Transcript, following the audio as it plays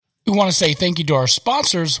We want to say thank you to our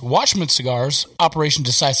sponsors, Watchman Cigars, Operation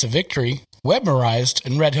Decisive Victory, Webmerized,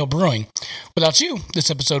 and Red Hill Brewing. Without you, this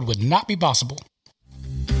episode would not be possible.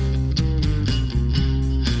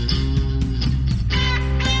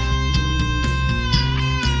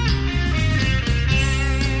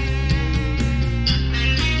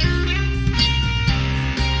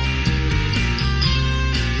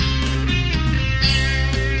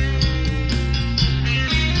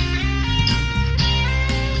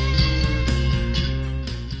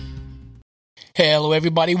 Hello,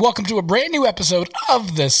 everybody. Welcome to a brand new episode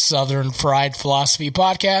of the Southern Fried Philosophy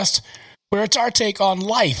Podcast, where it's our take on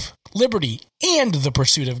life, liberty, and the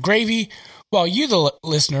pursuit of gravy, while you, the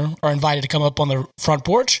listener, are invited to come up on the front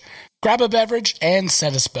porch, grab a beverage, and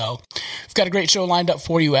set a spell. We've got a great show lined up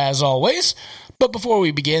for you, as always. But before we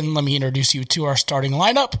begin, let me introduce you to our starting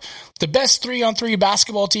lineup, the best 3-on-3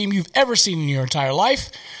 basketball team you've ever seen in your entire life.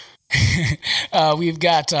 We've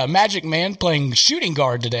got Magic Man playing shooting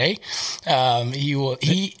guard today.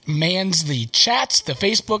 He mans the chats, the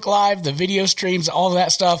Facebook Live, the video streams, all of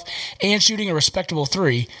that stuff, and shooting a respectable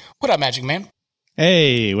 3. What up, Magic Man?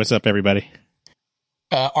 Hey, what's up, everybody?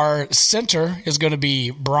 Our center is going to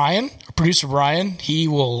be Brian, producer Brian. He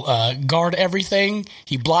will guard everything.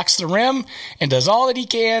 He blocks the rim and does all that he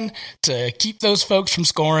can to keep those folks from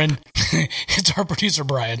scoring. It's our producer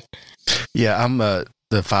Brian. Yeah, I'm the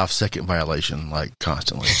 5-second violation, like,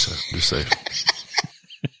 constantly, so just say.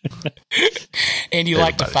 And you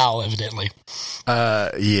like to foul, evidently.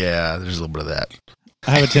 Yeah, there's a little bit of that.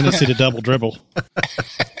 I have a tendency to double dribble.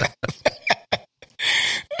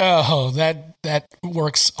 Oh, that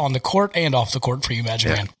works on the court and off the court for you,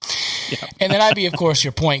 Magic Man. Yeah. And then I'd be, of course,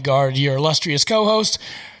 your point guard, your illustrious co-host,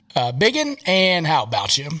 Biggin, and how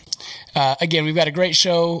about you? Again, we've got a great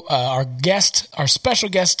show. Our special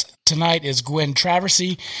guest tonight is Gwen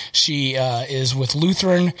Traversy. She is with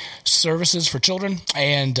Lutheran Services for Children,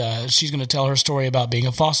 and she's going to tell her story about being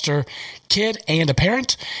a foster kid and a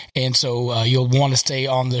parent. And so you'll want to stay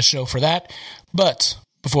on the show for that. But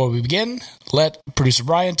before we begin, let producer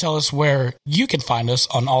Brian tell us where you can find us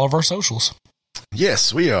on all of our socials.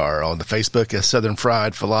 Yes, we are on the Facebook as Southern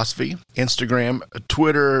Fried Philosophy, Instagram,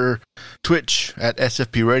 Twitter, Twitch at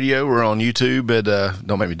SFP Radio. We're on YouTube, but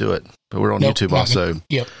don't make me do it. But we're on YouTube also.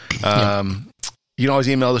 Yep. You can always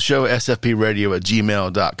email the show,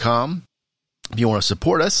 sfpradio@gmail.com. If you want to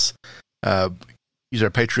support us, use our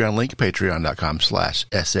Patreon link,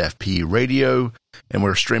 patreon.com/SFP Radio. And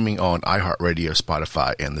we're streaming on iHeartRadio,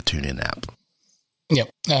 Spotify, and the TuneIn app. Yep.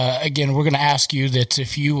 Again, we're going to ask you that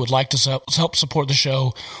if you would like to help support the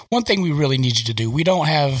show, one thing we really need you to do, we don't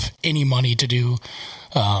have any money to do,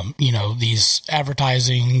 these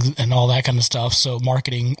advertising and all that kind of stuff. So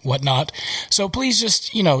marketing, whatnot. So please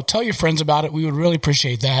just, tell your friends about it. We would really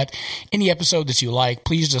appreciate that. Any episode that you like,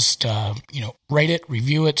 please just, rate it,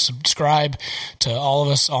 review it, subscribe to all of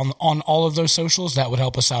us on all of those socials. That would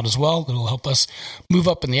help us out as well. It'll help us move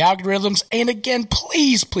up in the algorithms. And again,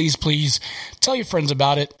 please, please, please tell your friends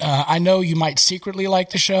about it. I know you might secretly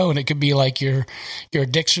like the show, and it could be like your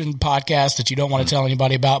addiction podcast that you don't want to tell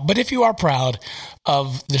anybody about. But if you are proud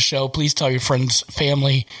of the show, please tell your friends,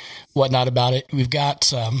 family, whatnot about it. We've got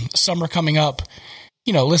summer coming up.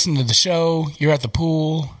 Listening to the show, you're at the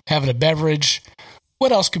pool, having a beverage.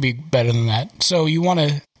 What else could be better than that? So you want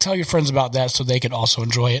to tell your friends about that so they can also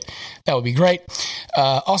enjoy it. That would be great.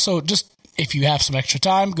 Also, just if you have some extra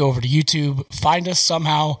time, go over to YouTube, find us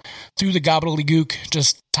somehow through the gobbledygook.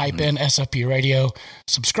 Just type in SFP Radio,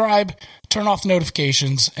 subscribe, turn off the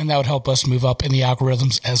notifications, and that would help us move up in the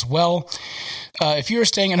algorithms as well. If you're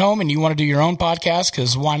staying at home and you want to do your own podcast,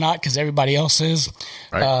 because why not? Because everybody else is.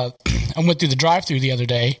 Right. I went through the drive-thru the other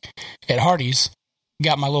day at Hardee's.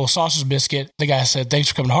 Got my little sausage biscuit. The guy said, "Thanks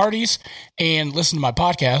for coming to Hardee's and listen to my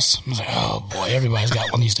podcast." I was like, "Oh boy, everybody's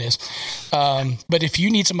got one these days." But if you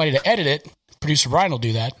need somebody to edit it, producer Brian will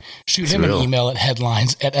do that. Shoot him an email at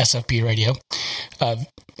headlines@SFP Radio.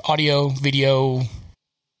 Audio, video.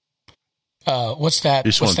 What's that?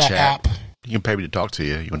 What's that app? You can pay me to talk to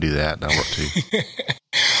you. You want to do that? That'll work too.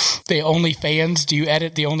 The OnlyFans. Do you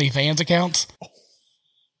edit the OnlyFans accounts?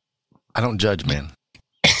 I don't judge, man.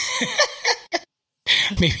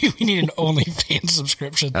 Maybe we need an OnlyFans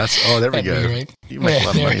subscription. There we go. Right. You make a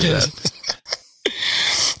lot of money with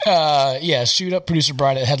that. Shoot up producer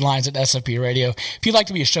Brian at headlines@SFP Radio. If you'd like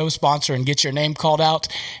to be a show sponsor and get your name called out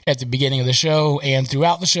at the beginning of the show and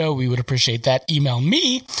throughout the show, we would appreciate that. Email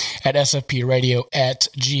me at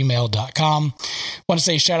sfpradio@gmail.com. Want to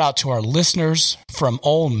say shout out to our listeners from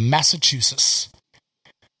old Massachusetts.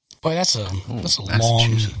 Boy, that's a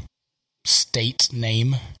long state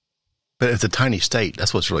name. But it's a tiny state.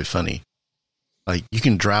 That's what's really funny. Like you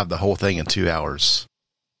can drive the whole thing in 2 hours.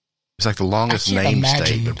 It's like the longest I can't named imagine.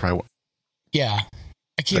 state, but probably Yeah.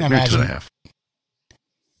 I can't like maybe 2.5. imagine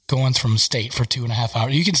going from state for 2.5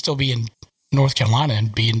 hours. You can still be in North Carolina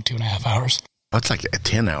and be in 2.5 hours. That's like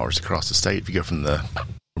 10 hours across the state if you go from the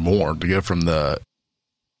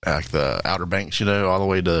like the Outer Banks, you know, all the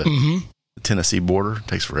way to the Tennessee border. It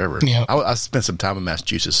takes forever. Yeah. I spent some time in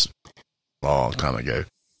Massachusetts a long time ago,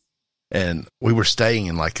 and we were staying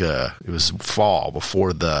in like it was fall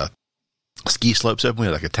before the ski slopes open. We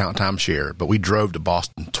had like a timeshare, but we drove to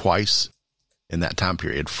Boston twice in that time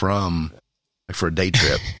period from like for a day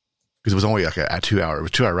trip because it was only like a 2 hour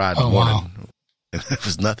ride in the morning. Wow. And it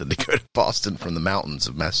was nothing to go to Boston from the mountains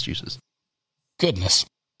of Massachusetts. Goodness.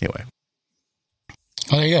 Anyway.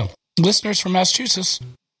 Well, there you go. Listeners from Massachusetts,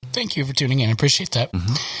 thank you for tuning in. I appreciate that.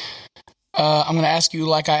 Mm-hmm. I'm going to ask you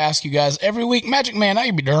like I ask you guys every week. Magic Man, how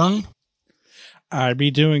you be doing? I'd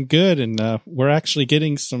be doing good, and we're actually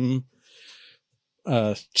getting some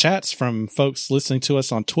chats from folks listening to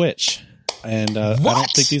us on Twitch. And I don't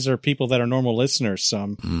think these are people that are normal listeners. So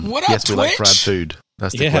What up, yes, we Twitch? like fried food.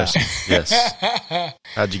 That's the question. Yes.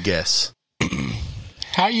 How'd you guess?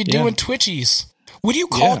 How you doing, Twitchies? What do you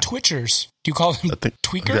call Twitchers? Do you call them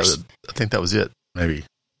tweakers? I think that was it. Maybe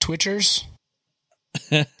Twitchers?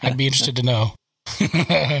 I'd be interested to know.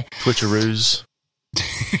 Twitcheroos.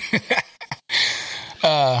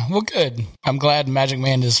 Well, good. I'm glad Magic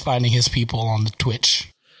Man is finding his people on the Twitch.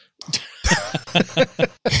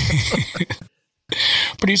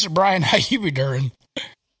 Producer Brian, how you be doing?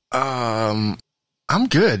 I'm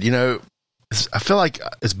good. You know, I feel like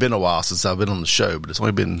it's been a while since I've been on the show, but it's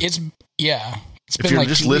only been. It's if been you're like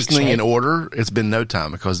just 2 weeks, listening right? in order, it's been no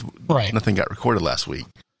time because nothing got recorded last week.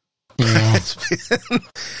 Yeah. It's been,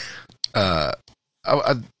 I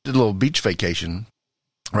did a little beach vacation,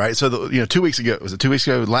 right? So 2 weeks ago, was it 2 weeks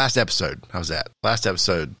ago? Last episode, how's that? Last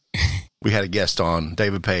episode, we had a guest on,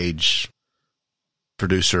 David Page,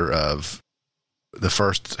 producer of the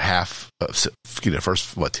first half of,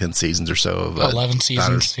 first 10 seasons or so of 11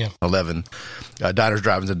 seasons, Diners, 11 Diners,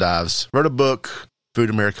 Drive-Ins, and Dives. Wrote a book, Food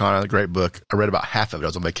Americana, a great book. I read about half of it. I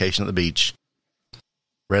was on vacation at the beach.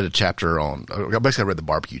 Read a chapter on. Basically, I read the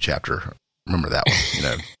barbecue chapter. Remember that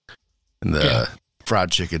one, and the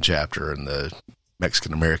fried chicken chapter and the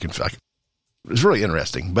Mexican American. It was really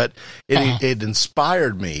interesting, but it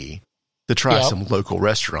inspired me to try some local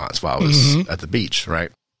restaurants while I was at the beach,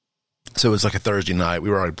 right? So it was like a Thursday night. We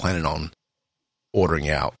were already planning on ordering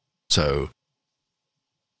out. So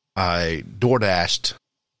I DoorDashed.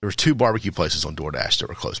 There was 2 barbecue places on DoorDash that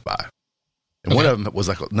were close by. And one of them was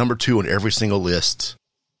like number 2 on every single list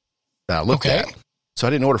that I looked at. So I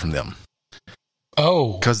didn't order from them.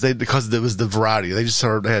 Oh. Because there was the variety. They just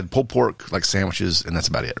they had pulled pork, like sandwiches, and that's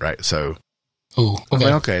about it, right? So I'm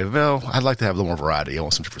like, okay, well, I'd like to have a little more variety. I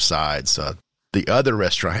want some different sides. The other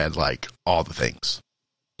restaurant had like all the things.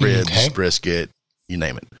 Ribs, brisket, you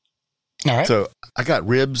name it. All right. So I got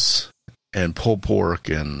ribs and pulled pork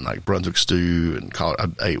and like Brunswick stew and I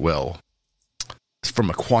ate well from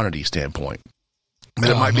a quantity standpoint. But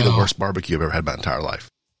it might be the worst barbecue I've ever had in my entire life.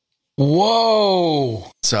 Whoa.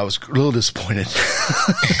 So I was a little disappointed.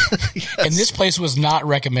 Yes. And this place was not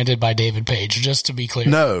recommended by David Page, just to be clear.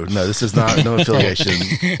 No, this is not no affiliation.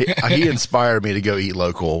 He inspired me to go eat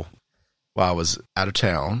local while I was out of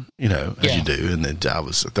town, as you do, and then I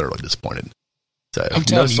was thoroughly disappointed. So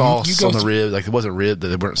no sauce on the ribs, like it wasn't ribbed,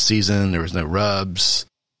 they weren't seasoned, there was no rubs.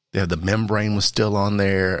 The membrane was still on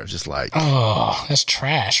there. It was just like, oh, that's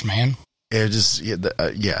trash, man. It just,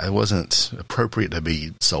 it wasn't appropriate to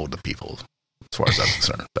be sold to people, as far as I'm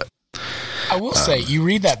concerned. But I will say, you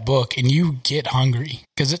read that book and you get hungry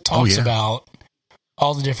because it talks about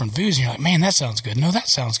all the different foods. And you're like, man, that sounds good. No, that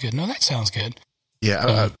sounds good. No, that sounds good.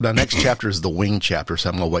 Yeah, the next chapter is the wing chapter, so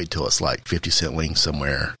I'm going to wait till it's like 50-cent wings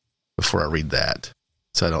somewhere before I read that,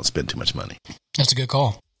 so I don't spend too much money. That's a good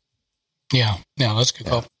call. Yeah, that's a good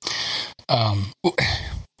call.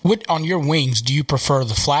 What on your wings, do you prefer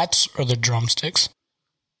the flats or the drumsticks?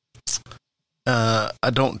 I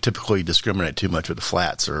don't typically discriminate too much, but the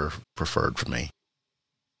flats are preferred for me.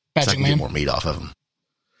 Magic so I can Man? get more meat off of them.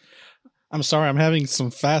 I'm sorry, I'm having some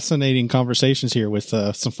fascinating conversations here with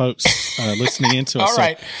some folks listening into us. All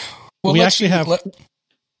right. Well, we actually have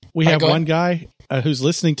one guy who's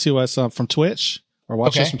listening to us from Twitch or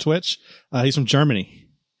watching us from Twitch. He's from Germany.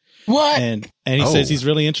 What? And he says he's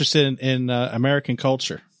really interested in American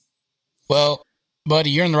culture. Well,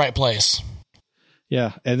 buddy, you're in the right place.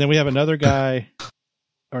 Yeah. And then we have another guy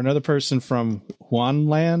or another person from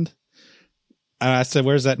Juanland. I said,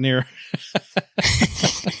 where's that near?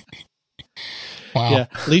 Wow. Yeah.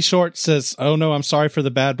 Lee Short says, oh no, I'm sorry for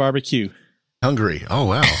the bad barbecue. Hungry. Oh,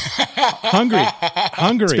 wow. Hungry.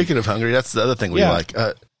 Speaking of hungry, that's the other thing we Yeah. like.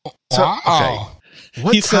 Wow. Okay.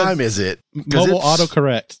 What He says time is it? 'Cause Mobile it's,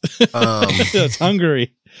 autocorrect. It's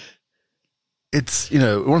hungry. It's,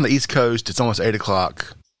 we're on the East Coast. It's almost 8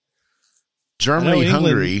 o'clock. Germany, England-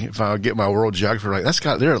 Hungary, if I get my world geography right,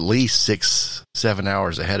 they're at least 6-7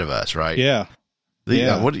 hours ahead of us, right? Yeah.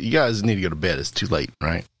 Yeah. What you guys need to go to bed. It's too late,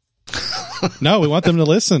 right? No, we want them to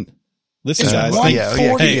listen. Listen, It's guys.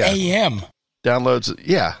 1:40 yeah. a.m. Downloads.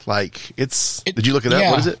 Yeah. Did you look it up?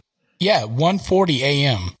 yeah. What is it? Yeah, 1:40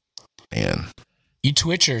 a.m. Man. You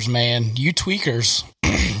Twitchers, man. You tweakers.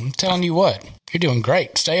 I'm telling you what. You're doing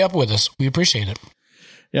great. Stay up with us. We appreciate it.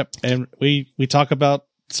 Yep. And we talk about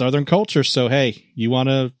Southern culture. So, hey, you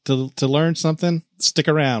want to learn something? Stick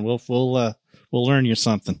around. We'll learn you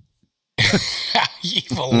something. You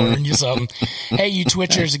will learn you something. Hey, you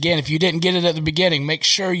Twitchers, again, if you didn't get it at the beginning, make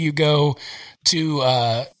sure you go to,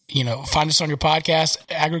 find us on your podcast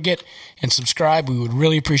aggregate and subscribe. We would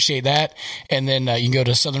really appreciate that. And then you can go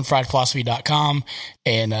to southernfriedphilosophy.com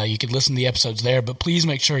and you can listen to the episodes there. But please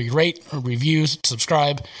make sure you rate, reviews,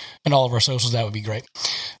 subscribe, and all of our socials. That would be great.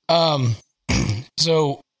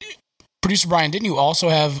 So, Producer Brian, didn't you also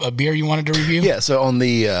have a beer you wanted to review? Yeah. So on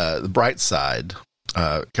the bright side,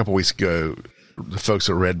 a couple weeks ago, the folks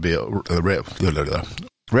at Red Hill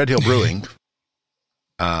Brewing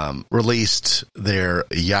released their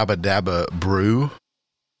Yabba Dabba Brew,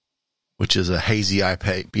 which is a hazy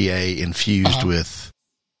IPA infused with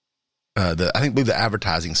I believe the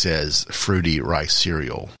advertising says fruity rice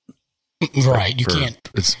cereal. Right. You can't.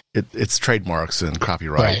 It's trademarks and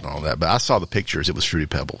copyright and all that. But I saw the pictures. It was Fruity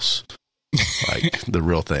Pebbles, like the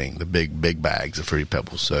real thing, the big bags of Fruity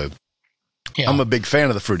Pebbles. So. Yeah. I'm a big fan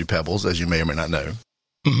of the Fruity Pebbles, as you may or may not know.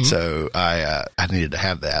 Mm-hmm. So I needed to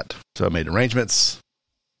have that. So I made arrangements,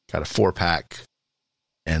 got a 4-pack,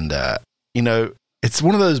 and it's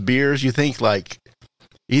one of those beers you think like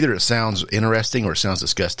either it sounds interesting or it sounds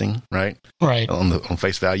disgusting, right? Right. On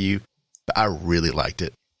face value, but I really liked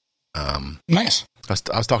it. Nice. I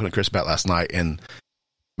was talking to Chris about last night, and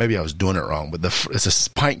maybe I was doing it wrong, but it's a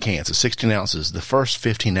pint can, so 16 ounces. The first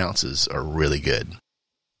 15 ounces are really good.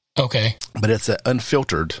 Okay. But it's an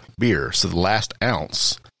unfiltered beer, so the last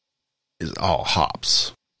ounce is all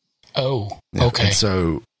hops. Oh, okay. And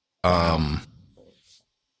so I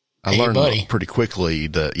learned pretty quickly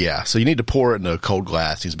so you need to pour it in a cold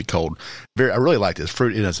glass. It needs to be cold. I really liked it. It's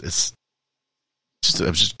fruit. It was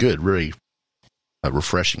just good, really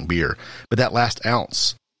refreshing beer. But that last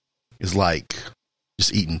ounce is like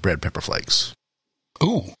just eating red pepper flakes.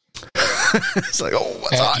 Ooh. It's like,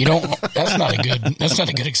 what's hot? That's not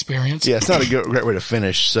a good experience. Yeah, it's not a great way to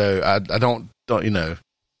finish. So I don't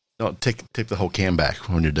take the whole can back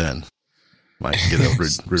when you're done. Might get a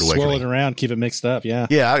rude awakening. Swirl it around, keep it mixed up. Yeah.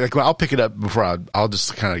 Yeah. I'll pick it up before I'll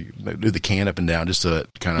just kind of do the can up and down just so it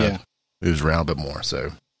kind of moves around a bit more.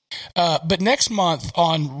 So, but next month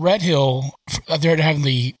on Red Hill, they're having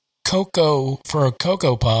the Cocoa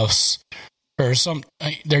Puffs or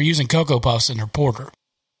they're using Cocoa Puffs in their porter.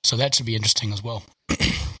 So that should be interesting as well.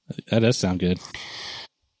 That does sound good.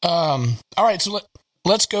 All right, so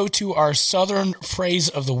let's go to our Southern phrase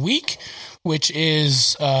of the week, which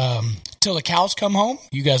is till the cows come home.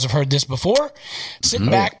 You guys have heard this before. Sit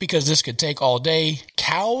back because this could take all day.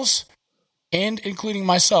 Cows, and including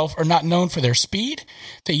myself, are not known for their speed.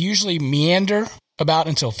 They usually meander about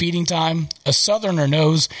until feeding time. A Southerner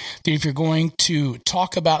knows that if you're going to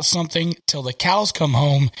talk about something till the cows come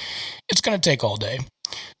home, it's going to take all day.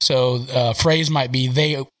 So phrase might be,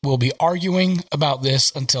 they will be arguing about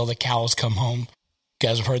this until the cows come home. You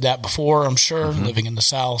guys have heard that before, I'm sure, living in the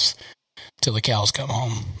South, till the cows come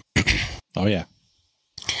home. Oh, yeah.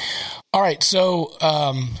 All right, so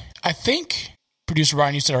I think, Producer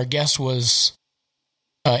Brian, you said our guest was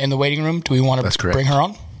in the waiting room. Do we want to bring her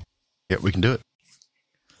on? Yeah, we can do it.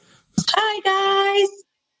 Hi, guys.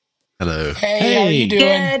 Hello. Hey, how are you doing?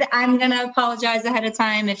 Good. I'm going to apologize ahead of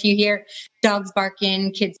time if you hear dogs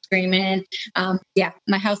barking, kids screaming.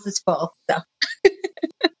 My house is full, so.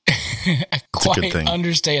 I quite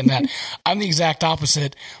understand that. I'm the exact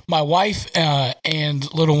opposite. My wife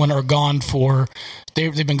and little one are gone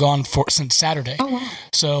they've been gone since Saturday. Oh, wow.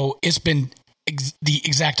 So it's been the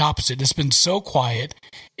exact opposite. It's been so quiet.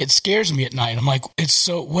 It scares me at night. I'm like,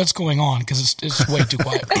 what's going on? Because it's way too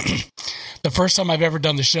quiet. The first time I've ever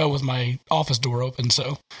done the show with my office door open.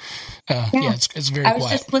 So it's very quiet. I was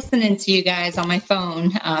just listening to you guys on my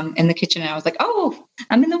phone in the kitchen. And I was like,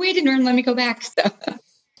 I'm in the waiting room. Let me go back. So.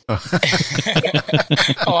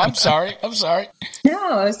 Oh, I'm sorry.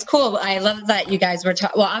 No, it was cool. I love that you guys were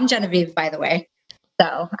I'm Genevieve, by the way.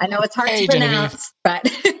 So I know it's hard Hey, to pronounce, but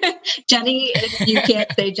Jenny, if you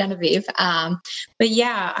can't say Genevieve. But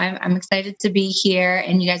yeah, I'm excited to be here.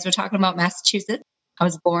 And you guys were talking about Massachusetts. I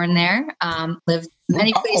was born there, lived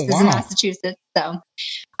many places in Massachusetts. So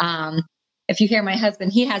if you hear my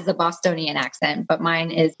husband, he has the Bostonian accent, but mine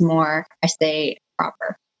is more, I say,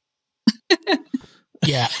 proper.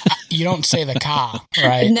 Yeah, you don't say the "ka,"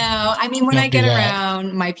 right? No, I mean, when I get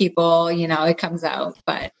around my people, it comes out.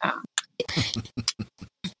 But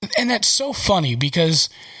and that's so funny because,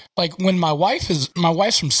 like, when my wife's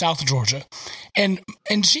from South Georgia, and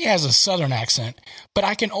she has a Southern accent, but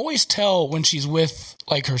I can always tell when she's with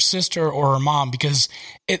like her sister or her mom because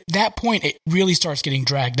at that point it really starts getting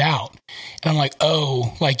dragged out, and I'm like,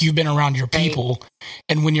 oh, like you've been around your people,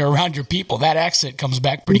 and when you're around your people, that accent comes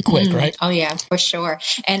back pretty quick, right? Oh yeah, for sure.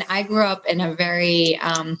 And I grew up in a very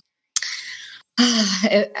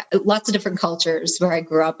lots of different cultures where I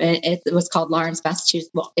grew up. It was called Lawrence, Massachusetts.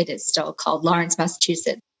 Well, it is still called Lawrence,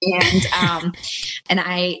 Massachusetts. And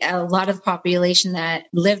a lot of the population that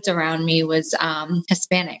lived around me was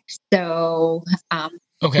Hispanic. So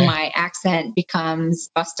my accent becomes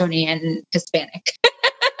Bostonian Hispanic.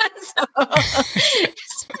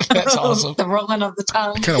 That's awesome. The rolling of the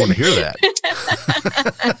tongue. I kind of want to hear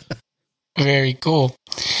that. Very cool.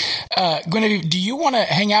 Guinevere, do you want to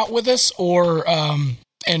hang out with us, or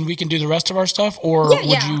and we can do the rest of our stuff, or would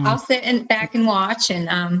you? I'll sit back and watch,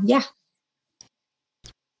 and yeah.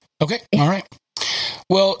 Okay, all right.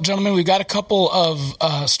 Well, gentlemen, we've got a couple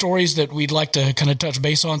of stories that we'd like to kind of touch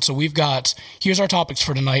base on. So here's our topics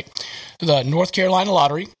for tonight: the North Carolina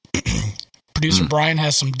lottery. Producer Brian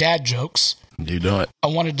has some dad jokes. You know it. I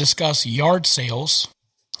want to discuss yard sales.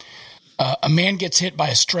 A man gets hit by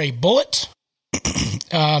a stray bullet.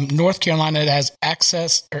 North Carolina has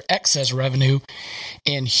excess revenue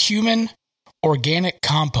in human organic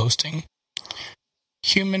composting.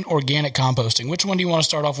 Human organic composting. Which one do you want to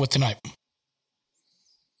start off with tonight?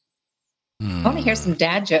 I want to hear some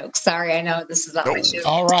dad jokes. Sorry, I know this is not my show.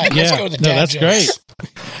 All right, let's go with the dad jokes. That's great.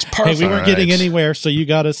 It's perfect. Hey, we weren't getting anywhere, so you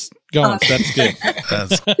got us going. So that's good.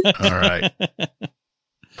 That's all right.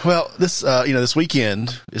 Well, this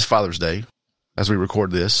weekend is Father's Day as we record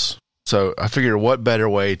this. So I figure what better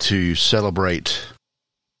way to celebrate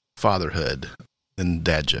fatherhood than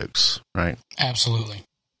dad jokes, right? Absolutely.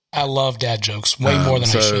 I love dad jokes way more than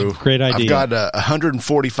I should. Great idea. I've got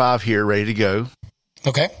 145 here ready to go.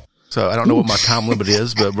 Okay. So I don't know what my time limit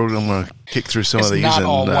is, but we're going to kick through some of these. Not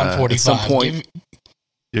all 145. At some point,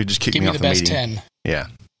 you just kick me off the meeting. Give me the best 10. Yeah,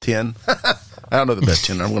 10. I don't know the best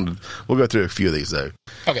 10. We'll go through a few of these though.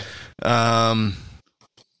 Okay.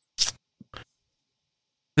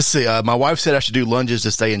 Let's see. My wife said I should do lunges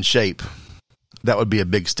to stay in shape. That would be a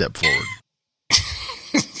big step forward.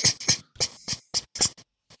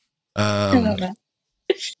 I love that.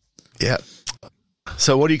 Yeah.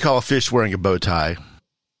 So, what do you call a fish wearing a bow tie?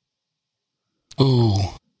 Ooh.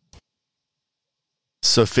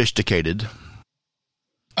 Sophisticated.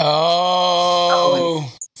 Oh,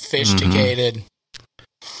 sophisticated.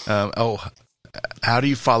 How do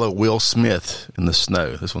you follow Will Smith in the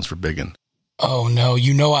snow? This one's for Biggin. Oh, no.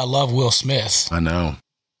 You know I love Will Smith. I know.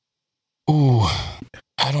 Ooh.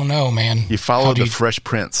 I don't know, man. You follow the Fresh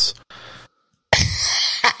Prince.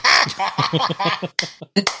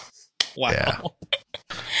 Wow. Yeah.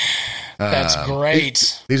 That's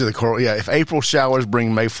great. These are the core. Yeah. If April showers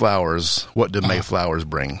bring May flowers, what do May flowers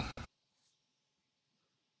bring?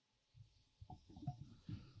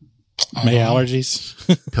 May allergies.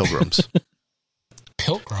 Pilgrims.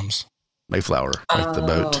 Pilgrims. Mayflower, like the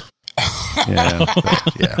boat.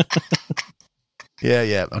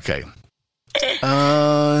 Yeah. Okay.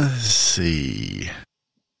 Let's see.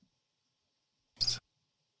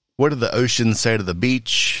 What did the ocean say to the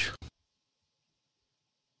beach?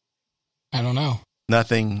 I don't know.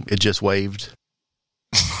 Nothing. It just waved.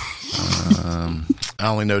 I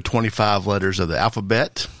only know 25 letters of the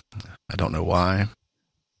alphabet. I don't know why.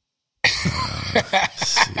 Let's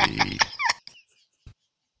see.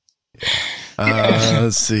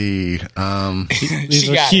 Let's see. These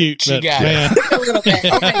are cute. She got it. A little bit.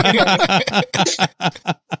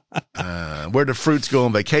 Okay. Where do fruits go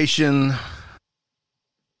on vacation?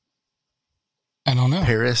 I don't know.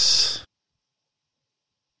 Paris.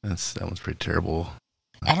 That one's pretty terrible.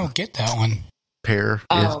 I don't get that one. Pear.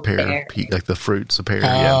 Oh, Yes, pear. pear. Like the fruits, a pear. Oh,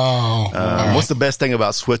 Yeah. all right. What's the best thing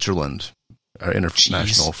about Switzerland? Our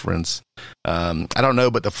international friends. I don't know,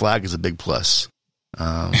 but the flag is a big plus.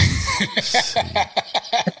 Let's see.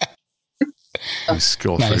 Let me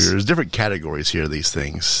scroll through. There's different categories here. These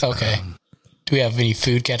things. Okay. Do we have any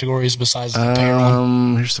food categories besides the pear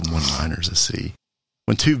one? Here's some one-liners. Let's see.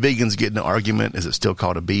 When two vegans get in an argument, is it still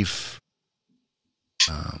called a beef?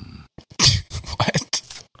 What?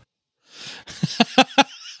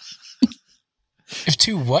 If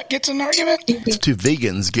two what gets in an argument? If two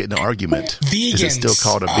vegans get in an argument, Vegans. is it still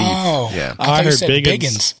called a beef? Oh. Yeah. I thought you heard said biggins.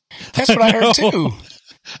 biggins. That's what I heard too.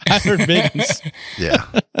 I heard biggins. Yeah.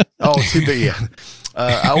 Oh, two big. Yeah.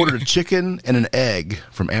 I ordered a chicken and an egg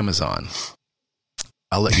from Amazon.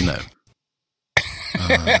 I'll let you know.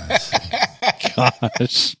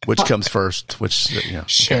 Gosh. Which comes first? Which,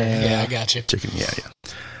 Sure. Yeah, I got you. chicken. Yeah, yeah.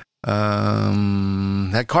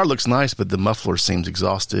 That car looks nice, but the muffler seems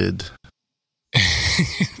exhausted.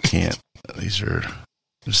 Can't. There's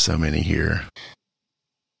so many here.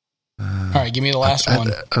 All right, give me the last one.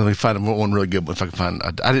 Let me find one really good one if I can find.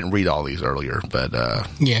 I didn't read all these earlier, but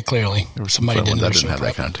Yeah, clearly. there were some Somebody fun didn't ones. I do didn't have show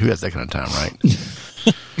that prep. kind of. Who has that kind of time,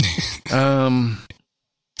 right?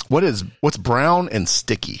 What's brown and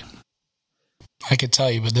sticky? I could tell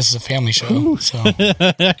you, but this is a family show. So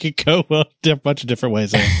I could go a bunch of different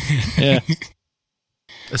ways there. Yeah.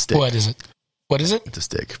 A stick. what is it? What is it? It's a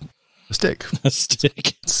stick. A stick. A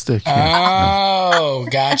stick. A stick. Yeah. Oh,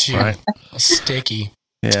 got you. Right. A sticky.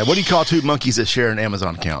 Yeah. What do you call two monkeys that share an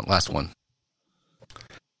Amazon account? Last one.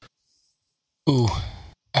 Ooh,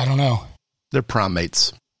 I don't know. They're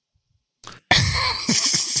primates.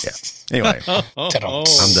 Yeah. Anyway, Ta-dum.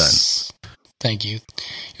 I'm done. Thank you.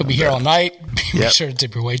 You'll be here all night. Be Yep. sure to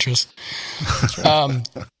tip your waitress.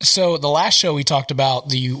 So the last show we talked about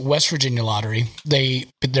the West Virginia lottery,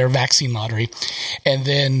 their vaccine lottery, and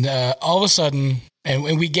then all of a sudden,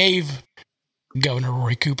 and we gave Governor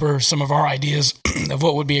Roy Cooper some of our ideas of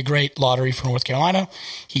what would be a great lottery for North Carolina.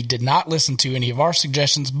 He did not listen to any of our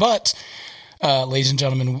suggestions, but ladies and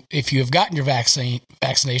gentlemen, if you have gotten your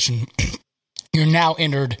vaccination, you're now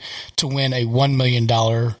entered to win a $1 million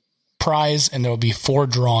prize, and there will be 4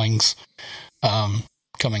 drawings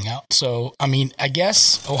coming out. So, I mean, I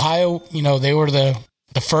guess Ohio, they were the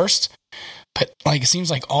first, but it seems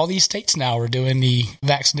like all these states now are doing the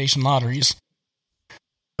vaccination lotteries.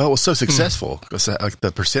 well, it was so successful because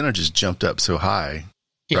the percentages jumped up so high,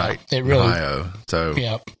 Yeah, right? It really, Ohio. So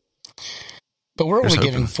yeah. But we're Here's only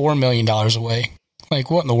giving $4 million away.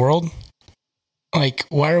 What in the world?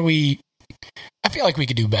 Why are we? I feel like we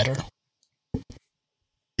could do better.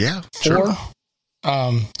 yeah, 4. sure.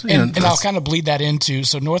 And I'll kind of bleed that into,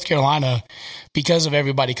 so North Carolina, because of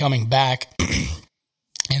everybody coming back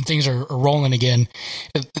and things are rolling again,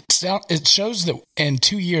 it shows that in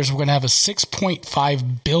 2 years we're going to have a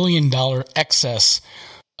 $6.5 billion excess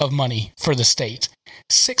of money for the state.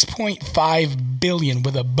 $6.5 billion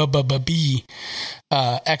with a B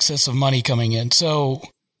excess of money coming in. So,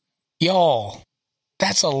 y'all,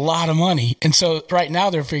 that's a lot of money. And so right now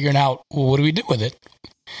they're figuring out, well, what do we do with it?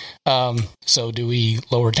 So do we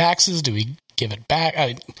lower taxes? Do we give it back?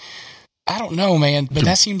 I don't know, man, but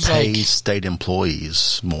that seems pay like state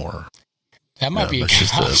employees more. that might be a That's good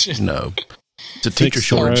just option. it's a teacher the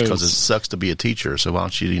shortage roads. because it sucks to be a teacher. So why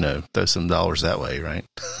don't you, throw some dollars that way, right?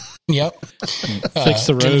 Yep. Fix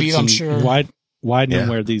the roads Genevieve, I'm and sure widen them Yeah.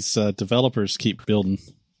 where these developers keep building.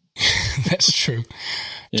 that's true.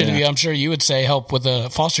 Yeah. Genevieve, I'm sure you would say help with the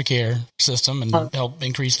foster care system and help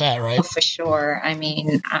increase that, right? Oh, for sure. I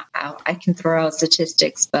mean, I can throw out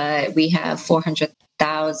statistics, but we have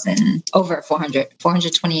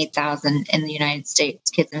 428,000 in the United States,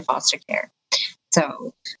 kids in foster care.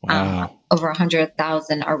 So Wow. over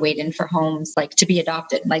 100,000 are waiting for homes, to be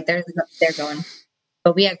adopted. They're going.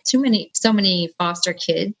 But we have so many foster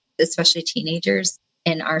kids, especially teenagers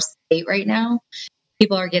in our state right now.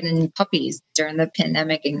 People are getting puppies during the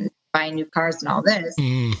pandemic and buying new cars and all this.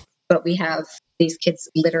 Mm. But we have these kids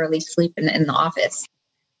literally sleeping in the office,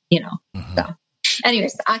 So,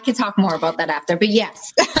 anyways, I can talk more about that after. But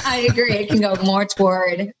yes, I agree. It can go more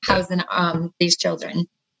toward housing these children.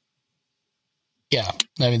 Yeah,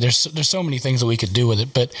 I mean, there's so many things that we could do with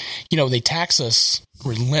it, but they tax us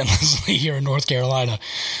relentlessly here in North Carolina.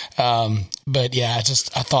 But yeah, I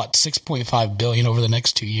thought $6.5 billion over the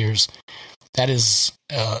next 2 years. That is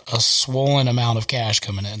a swollen amount of cash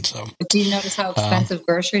coming in. So, Do you notice how expensive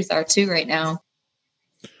groceries are too right now?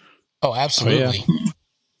 oh, absolutely.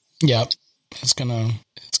 Yeah, it's gonna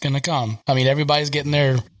come. I mean, everybody's getting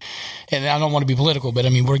there, and I don't want to be political, but I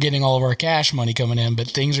mean, we're getting all of our cash money coming in, but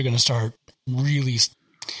things are going to start really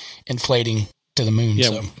inflating to the moon. Yeah,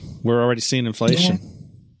 So, we're already seeing inflation.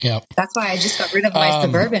 yeah. That's why I just got rid of my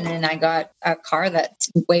Suburban and I got a car that's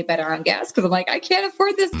way better on gas because I'm like, I can't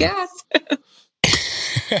afford this gas.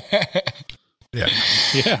 Yeah.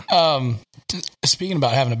 Yeah. Speaking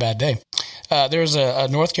about having a bad day, there's a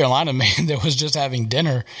North Carolina man that was just having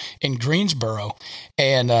dinner in Greensboro,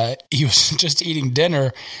 and he was just eating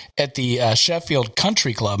dinner at the Sheffield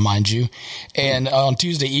Country Club, mind you, and on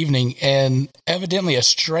Tuesday evening, and evidently a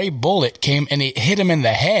stray bullet came and it hit him in the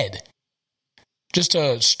head. Just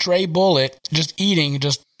a stray bullet, just eating,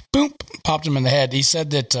 just boom, popped him in the head. He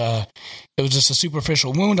said that it was just a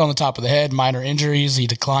superficial wound on the top of the head, minor injuries. He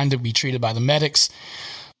declined to be treated by the medics.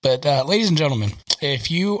 But ladies and gentlemen,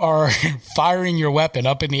 if you are firing your weapon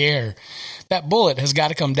up in the air, that bullet has got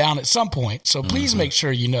to come down at some point. So please make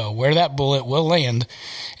sure you know where that bullet will land,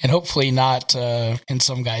 and hopefully not in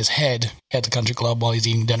some guy's head at the country club while he's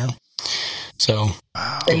eating dinner. So,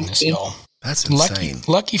 goodness, y'all. That's insane.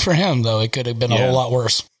 Lucky for him, though. It could have been a whole lot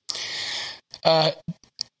worse.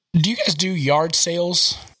 Do you guys do yard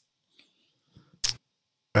sales?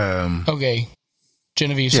 Okay.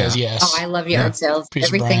 Genevieve says yes. Oh, I love yard sales. Peace,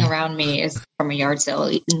 Everything Brian. around me is from a yard sale,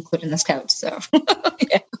 including this couch. So,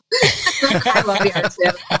 I love yard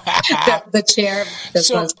sales. The chair this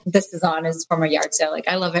is on is from a yard sale. Like,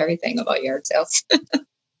 I love everything about yard sales.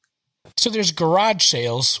 So there's garage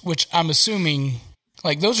sales, which I'm assuming,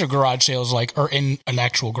 like, those are garage sales, like, are in an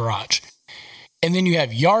actual garage. And then you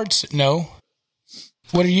have yards. No.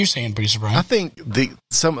 What are you saying, Producer Brian? I think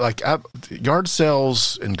yard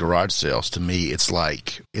sales and garage sales, to me, it's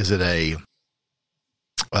like, is it a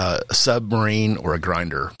submarine or a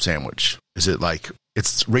grinder sandwich? Is it like,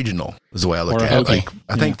 it's regional is the way I look at it.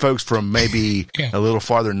 I think folks from maybe a little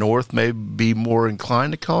farther north may be more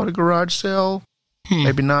inclined to call it a garage sale.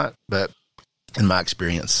 Maybe not, but in my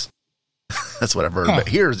experience, that's what I've heard. But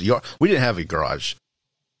here's we didn't have a garage.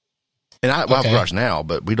 And I have a garage now,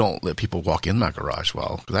 but we don't let people walk in my garage.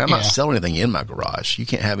 Because I'm not selling anything in my garage. You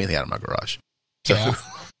can't have anything out of my garage. So,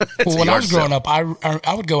 well, when I was growing up, I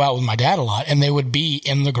would go out with my dad a lot, and they would be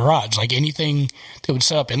in the garage. Like, anything they would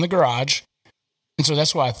set up in the garage. And so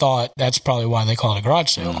that's why I thought that's probably why they call it a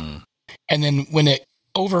garage sale. And then when it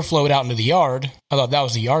overflowed out into the yard, I thought that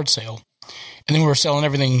was the yard sale. And then we were selling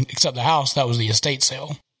everything except the house. That was the estate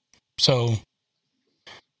sale. So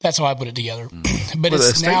that's how I put it together. But it's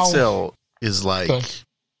the estate sale is like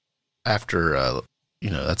after,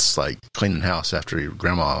 that's like cleaning the house after your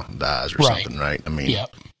grandma dies or something, right? I mean,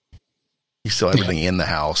 you sell everything in the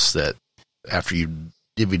house that after you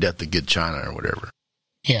divvied up the good china or whatever.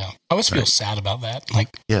 Yeah. I always feel sad about that. Like,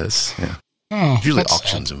 yes. Yeah. Usually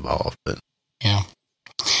auctions involved, but yeah.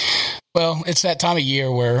 Well, it's that time of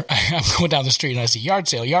year where I'm going down the street and I see yard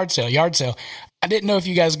sale, yard sale, yard sale. I didn't know if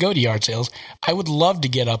you guys go to yard sales. I would love to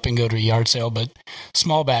get up and go to a yard sale, but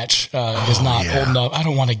small batch is not old enough. I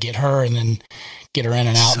don't want to get her and then get her in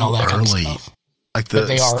and out and all that kind of stuff. Like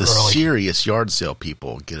the serious yard sale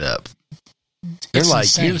people get up. They're like,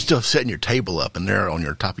 insane. You're still setting your table up and they're on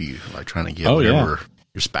your top of you, like trying to get whatever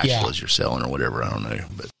your spatulas you're selling or whatever. I don't know.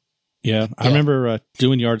 But I remember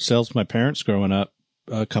doing yard sales with my parents growing up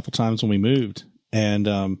a couple times when we moved.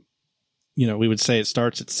 And, we would say it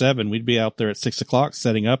starts at 7. We'd be out there at 6 o'clock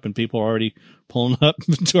setting up, and people are already pulling up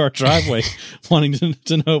to our driveway wanting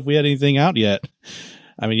to know if we had anything out yet.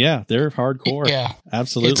 I mean, they're hardcore. Yeah,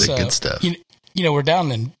 absolutely. It's good stuff. We're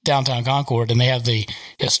down in downtown Concord, and they have the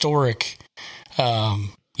historic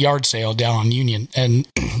yard sale down on Union. And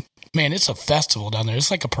man, it's a festival down there.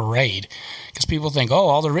 It's like a parade because people think,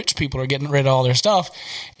 all the rich people are getting rid of all their stuff.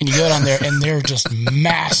 And you go down there and they're just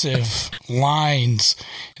massive lines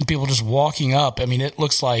and people just walking up. I mean, it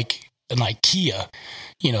looks like an IKEA,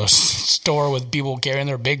 store with people carrying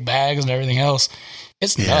their big bags and everything else.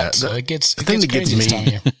 It's nuts. So it gets crazy this time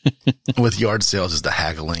of year. With yard sales is the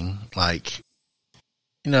haggling. Like,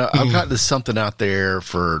 I've got this something out there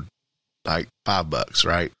for like $5,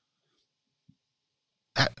 right?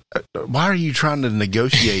 Why are you trying to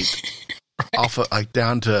negotiate off of, like,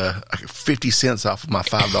 down to 50 cents off of my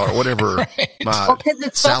 $5 whatever my because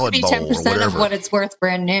it's salad supposed to bowl be 10% or whatever of what it's worth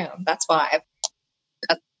brand new. That's why.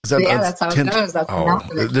 That's how it goes.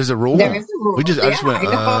 That's there's a rule. There is a rule. I just went.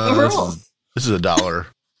 The rule. This is $1.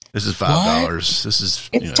 This is $5. This is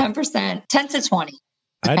 10%, 10 to 20.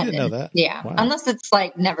 I didn't know that. Yeah, wow. Unless it's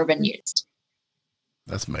like never been used.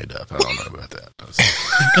 That's made up. I don't know about that.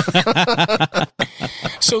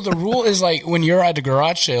 So the rule is like when you're at a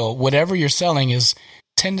garage sale, whatever you're selling is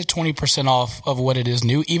 10 to 20% off of what it is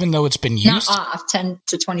new, even though it's been used? Not off, 10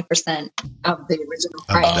 to 20% of the original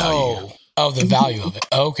price. Of the value of it.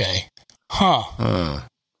 Okay. Huh.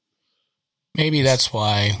 Maybe that's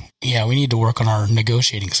why, we need to work on our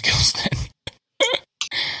negotiating skills then.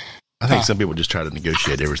 I think some people just try to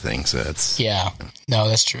negotiate everything. So that's no,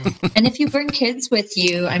 that's true. And if you bring kids with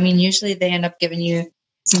you, I mean, usually they end up giving you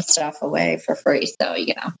some stuff away for free. So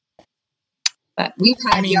But we've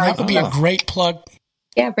had that would be a great plug.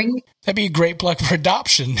 Yeah, that'd be a great plug for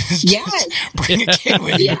adoption. Yes. Bring a kid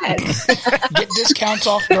with you. Yes. Get discounts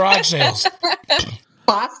off garage sales.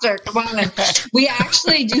 Foster, come on. We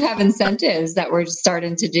actually do have incentives that we're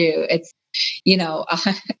starting to do. It's,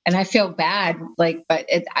 and I feel bad, but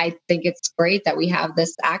I think it's great that we have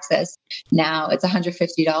this access now. It's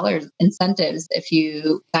 $150 incentives if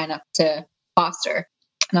you sign up to foster.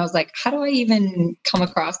 And I was like, how do I even come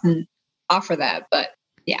across and offer that? But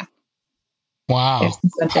yeah. Wow.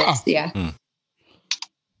 Yeah.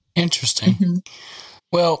 Interesting. Mm-hmm.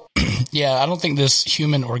 Well, yeah, I don't think this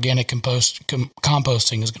human organic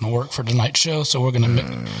composting is going to work for tonight's show. So we're going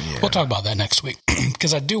to, we'll talk about that next week,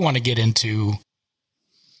 because I do want to get into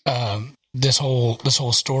this whole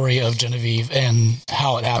story of Genevieve and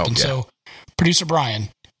how it happened. Okay. So producer Brian,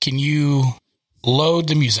 can you load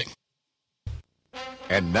the music?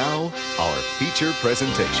 And now our feature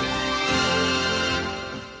presentation.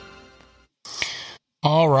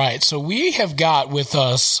 All right. So we have got with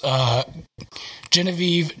us,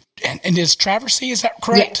 Genevieve, and is Traversy, is that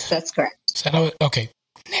correct? Yes, that's correct. Is that okay?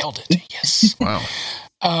 Nailed it. Yes. Wow.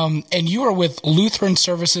 And you are with Lutheran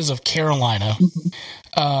Services of Carolina.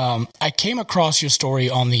 Mm-hmm. I came across your story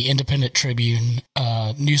on the Independent Tribune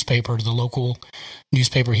newspaper, the local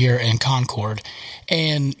newspaper here in Concord,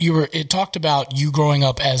 and it talked about you growing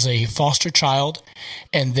up as a foster child,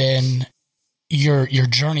 and then your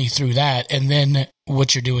journey through that, and then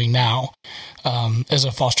what you're doing now as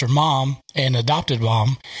a foster mom and adopted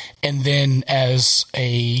mom, and then as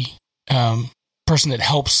a person that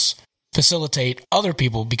helps facilitate other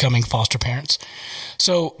people becoming foster parents.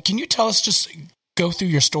 So can you just go through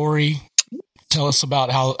your story, tell us about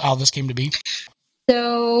how this came to be?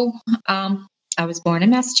 So I was born in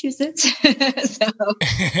Massachusetts, so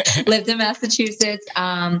lived in Massachusetts,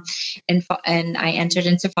 and I entered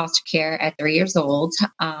into foster care at 3 years old.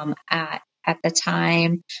 At the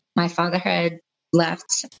time, my father had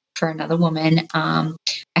left for another woman. I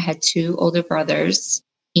had 2 older brothers,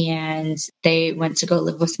 and they went to go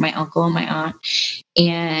live with my uncle and my aunt.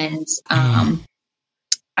 And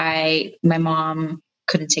my mom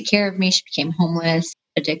couldn't take care of me. She became homeless,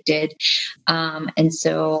 addicted. And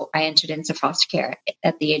so I entered into foster care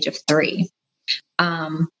at the age of 3.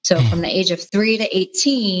 So from the age of 3 to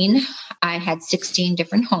 18, I had 16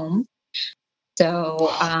 different homes. So,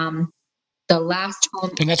 the last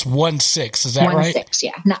home. And that's 1/6, is that right? 1/6,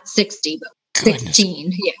 yeah. Not 60, but Goodness.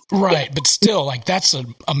 16. Yeah. Right. Yeah. But still, that's a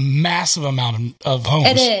massive amount of homes.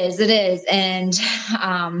 It is. And,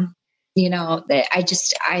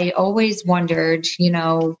 I always wondered,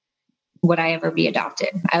 would I ever be adopted?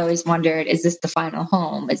 I always wondered, is this the final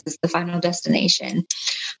home? Is this the final destination?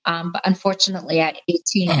 But unfortunately, at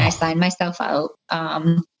 18, I signed myself out.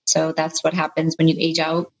 So that's what happens when you age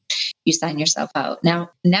out. You sign yourself out.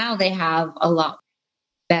 Now they have a lot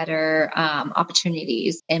better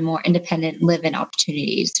opportunities and more independent living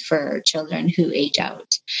opportunities for children who age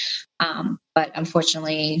out. But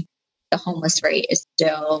unfortunately, the homeless rate is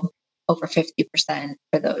still over 50%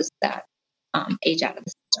 for those that age out of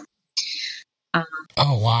the system.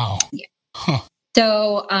 Oh, wow. Yeah. Huh.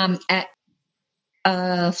 So I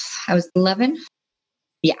was 11.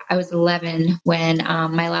 Yeah, I was 11 when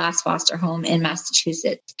my last foster home in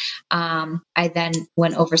Massachusetts. I then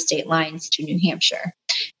went over state lines to New Hampshire.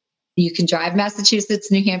 You can drive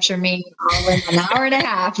Massachusetts, New Hampshire, Maine, all in an hour and a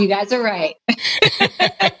half. You guys are right.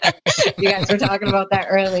 You guys were talking about that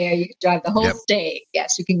earlier. You can drive the whole state.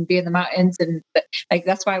 Yes, you can be in the mountains. And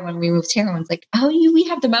that's why when we moved here, everyone's like, oh, we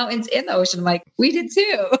have the mountains and the ocean. I'm like, we did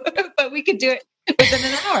too, but we could do it within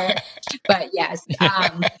an hour. But yes.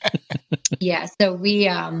 So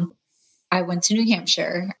I went to New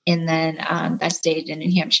Hampshire, and then I stayed in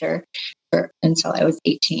New Hampshire until I was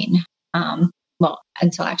 18.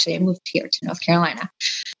 Until actually I moved here to North Carolina.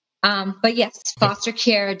 But yes, foster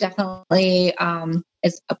care definitely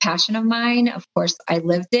is a passion of mine. Of course, I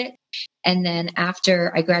lived it. And then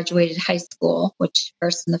after I graduated high school, which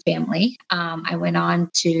first in the family, I went on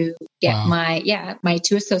to get my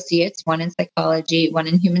 2 associates, one in psychology, one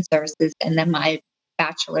in human services, and then my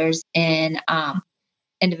bachelor's in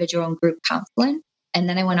individual and group counseling. And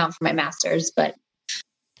then I went on for my master's, but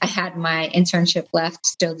I had my internship left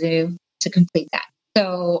still due to complete that.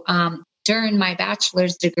 So during my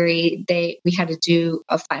bachelor's degree, we had to do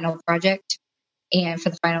a final project. And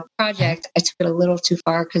for the final project, I took it a little too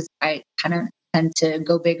far because I kind of tend to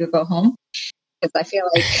go big or go home. Because I feel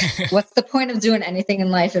like, what's the point of doing anything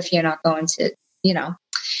in life if you're not going to,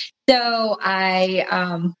 So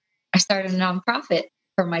I started a nonprofit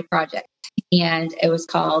for my project, and it was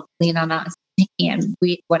called Lean on Us. And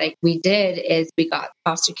we did is we got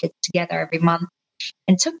foster kids together every month,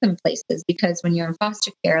 and took them places, because when you're in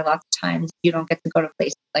foster care, lots of times you don't get to go to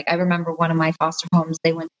places. Like I remember one of my foster homes,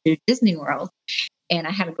 they went to Disney World and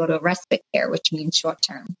I had to go to respite care, which means short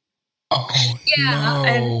term. Oh, Yeah. no.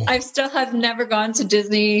 And I still have never gone to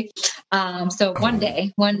Disney. So one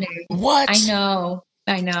day. What? I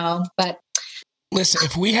know. But Listen,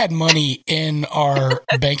 if we had money in our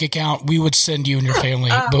bank account, we would send you and your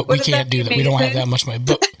family, but we can't do that. We don't have that much money.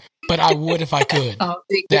 But I would if I could.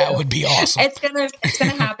 That would be awesome. It's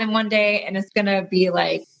gonna happen one day, and it's gonna be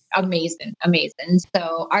like amazing.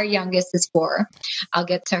 So our youngest is 4. I'll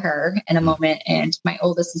get to her in a moment, and my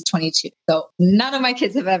oldest is 22. So none of my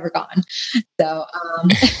kids have ever gone. So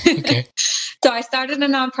Okay. So I started a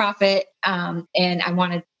nonprofit, and I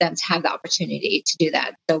wanted them to have the opportunity to do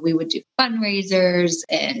that. So we would do fundraisers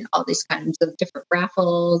and all these kinds of different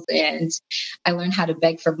raffles. And I learned how to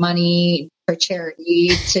beg for money for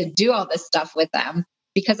charity to do all this stuff with them,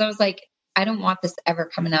 because I was like, I don't want this ever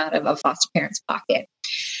coming out of a foster parent's pocket.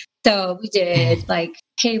 So we did like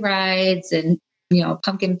hay rides and,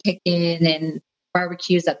 pumpkin picking and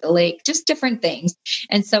barbecues at the lake, just different things.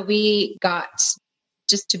 And so we got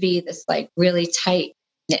just to be this like really tight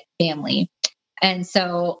knit family. And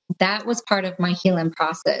so that was part of my healing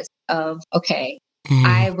process of, okay,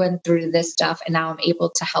 I went through this stuff and now I'm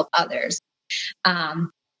able to help others.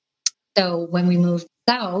 So when we moved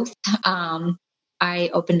south, I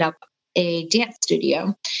opened up a dance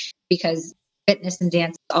studio, because fitness and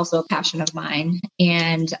dance is also a passion of mine.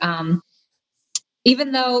 And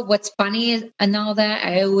even though what's funny is, and all that,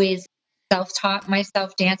 I always self-taught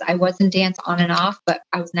myself dance. I was in dance on and off, but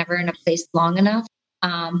I was never in a place long enough.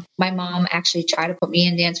 My mom actually tried to put me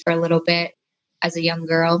in dance for a little bit as a young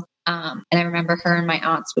girl. And I remember her and my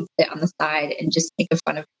aunts would sit on the side and just make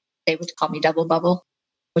fun of, they would call me Double Bubble,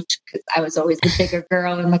 which, cause I was always the bigger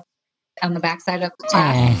girl on the backside of the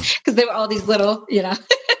class, because they were all these little,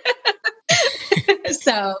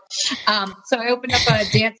 So I opened up a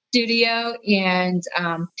dance studio, and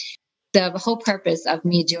the whole purpose of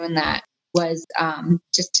me doing that was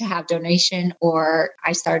just to have donation, or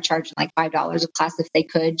I started charging like $5 a class if they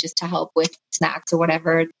could, just to help with snacks or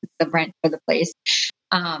whatever, the rent for the place.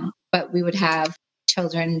 But we would have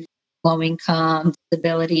children, low income,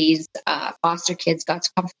 disabilities, foster kids got to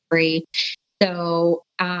come for free. So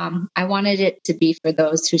I wanted it to be for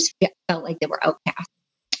those who felt like they were outcast.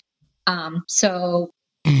 So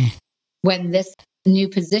when this new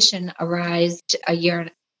position arose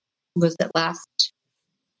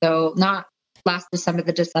not last December,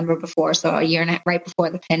 the December before, so a year and right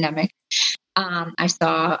before the pandemic, I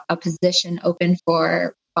saw a position open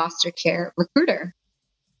for foster care recruiter.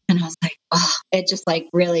 And I was like, oh, it just like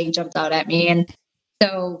really jumped out at me. And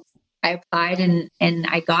so I applied and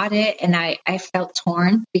I got it. And I felt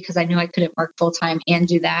torn, because I knew I couldn't work full time and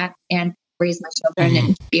do that and raise my children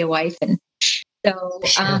and be a wife. And so,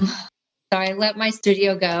 Sure. So I let my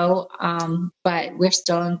studio go, but we're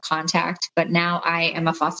still in contact. But now I am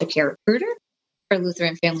a foster care recruiter for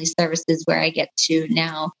Lutheran Family Services, where I get to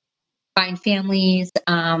now find families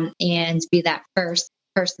and be that first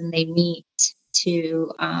person they meet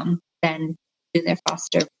to then do their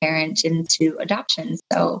foster parent into adoption.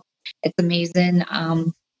 So it's amazing.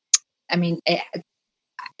 I mean, it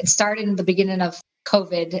started in the beginning of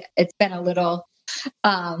COVID. It's been a little...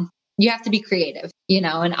 you have to be creative,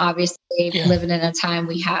 and obviously living in a time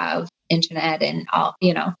we have internet and all,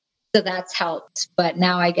 so that's helped. But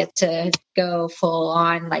now I get to go full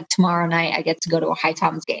on, like tomorrow night, I get to go to a High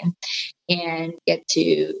Times game and get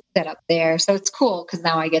to set up there. So it's cool, because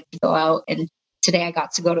now I get to go out, and today I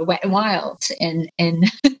got to go to Wet and Wild and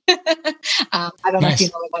I don't know if you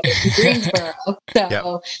know what it is in Greensboro.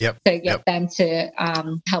 So to get them to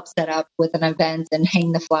help set up with an event and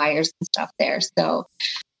hang the flyers and stuff there. So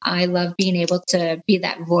I love being able to be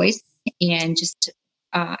that voice and just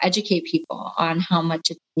educate people on how much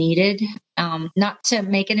it's needed, not to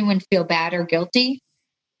make anyone feel bad or guilty,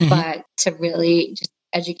 but to really just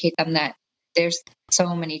educate them that there's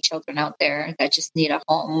so many children out there that just need a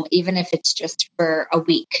home, even if it's just for a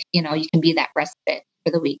week. You can be that respite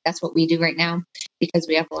for the week. That's what we do right now, because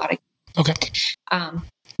we have a lot of... Okay.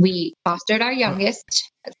 We fostered our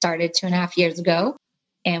youngest. It started 2.5 years ago,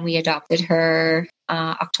 and we adopted her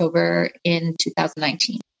October in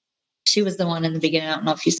 2019. She was the one in the beginning. I don't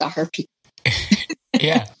know if you saw her peek.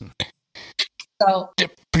 Yeah. So,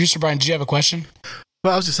 Producer Brian, did you have a question?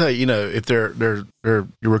 Well, I was just saying, if you're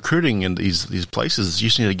recruiting in these places, you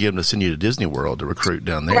just need to get them to send you to Disney World to recruit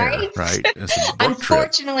down there, right? It's a work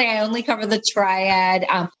Unfortunately, trip. I only cover the Triad.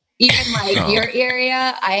 Even like your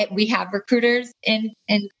area, we have recruiters in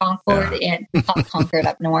Concord and Concord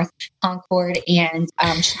up north, Concord and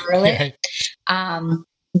Charlotte.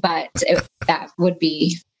 But that would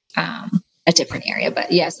be a different area.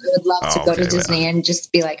 But yes, I would love to go to Disney and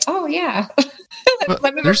just be like, oh yeah.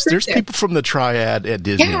 There's people from the Triad at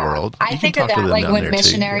Disney World. I think of that like when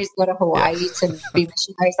missionaries go to Hawaii to be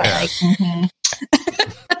missionaries. I'm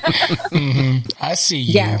like, I see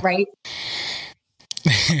you. Yeah, right.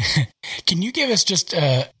 Can you give us just,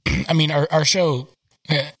 I mean, our show,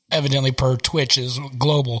 evidently per Twitch, is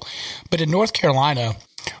global, but in North Carolina,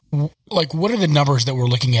 like, what are the numbers that we're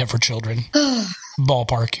looking at for children?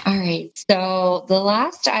 Ballpark. All right. So the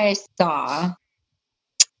last I saw,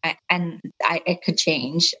 it could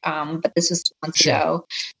change, but this was 2 months ago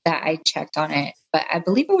that I checked on it, but I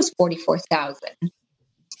believe it was 44,000.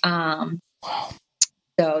 Wow.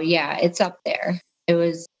 So yeah, it's up there. It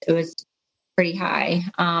was pretty high.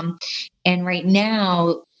 And right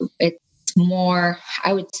now it's more,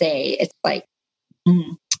 I would say it's like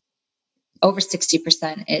over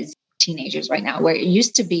 60% is teenagers right now, where it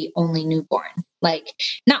used to be only newborn, like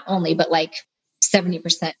not only, but like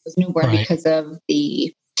 70% was newborn because of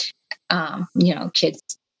the, kids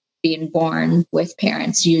being born with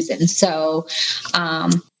parents using. So, I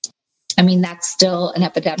mean, that's still an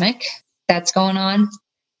epidemic that's going on,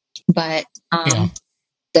 but,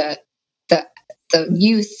 the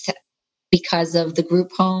youth, because of the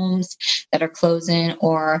group homes that are closing,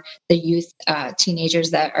 or the youth,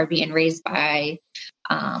 teenagers that are being raised by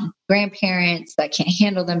grandparents that can't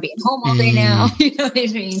handle them being home all day now, you know what I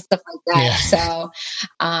mean? Stuff like that. Yeah. So,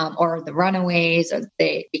 or the runaways, or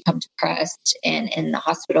they become depressed and in the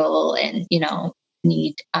hospital and,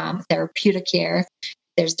 need therapeutic care.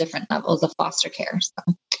 There's different levels of foster care. So,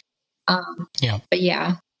 but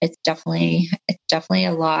yeah, it's definitely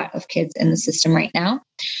a lot of kids in the system right now.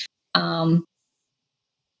 And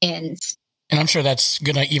I'm sure that's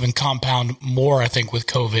going to even compound more, I think, with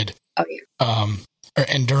COVID. Oh yeah.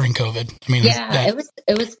 And during COVID. I mean,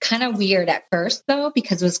 it was kind of weird at first though,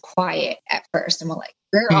 because it was quiet at first, and we're like,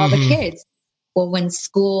 where are all the kids? Well, when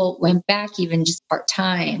school went back, even just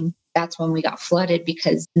part-time, that's when we got flooded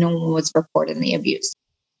because no one was reporting the abuse.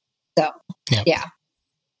 So, yeah.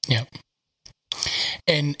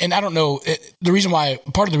 And I don't know, part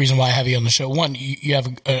of the reason why I have you on the show, one, you have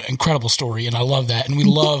an incredible story, and I love that. And we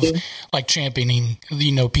love like championing,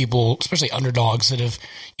 people, especially underdogs that have,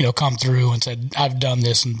 come through and said, I've done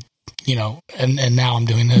this, and, and now I'm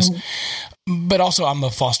doing this. But also I'm a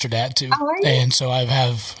foster dad too. And so I've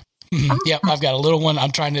got a little one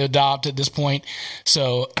I'm trying to adopt at this point.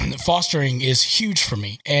 So fostering is huge for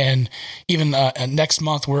me. And even next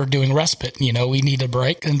month we're doing respite, we need a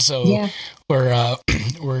break. And so we're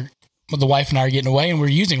the wife and I are getting away, and we're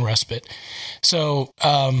using respite. So,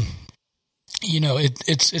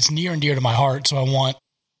 it's near and dear to my heart. So I want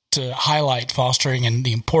to highlight fostering and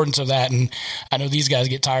the importance of that. And I know these guys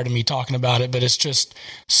get tired of me talking about it, but it's just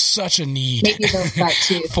such a need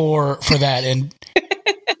for that. And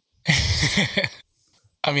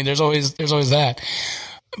I mean, there's always that.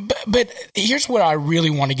 But here's what I really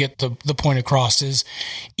want to get the point across is,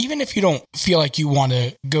 even if you don't feel like you want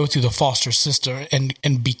to go through the foster system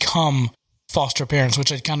and become foster parents,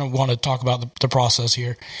 which I kind of want to talk about the process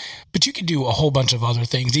here, but you could do a whole bunch of other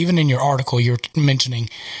things. Even in your article, you're mentioning,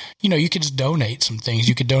 you could just donate some things.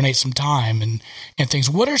 You could donate some time and things.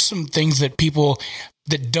 What are some things that people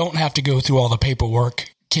that don't have to go through all the paperwork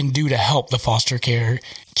can do to help the foster care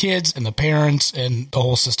kids and the parents and the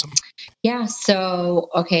whole system? Yeah. So,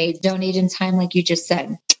 donating time, like you just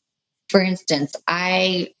said. For instance,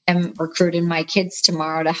 I am recruiting my kids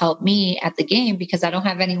tomorrow to help me at the game because I don't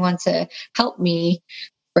have anyone to help me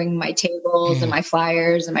bring my tables and my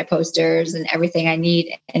flyers and my posters and everything I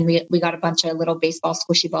need. And we got a bunch of little baseball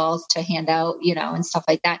squishy balls to hand out, and stuff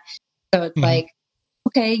like that. So it's like,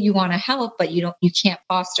 okay, you want to help, but you can't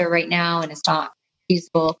foster right now, and it's not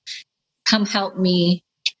feasible. Come help me,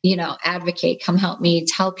 advocate. Come help me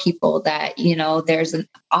tell people that, there's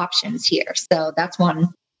options here. So that's one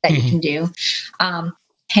that you can do.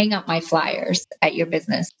 Hang up my flyers at your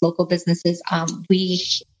business, local businesses. I'm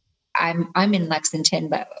in Lexington,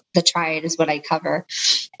 but the Triad is what I cover.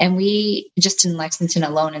 And we just in Lexington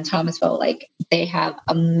alone, in Thomasville, like they have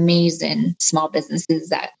amazing small businesses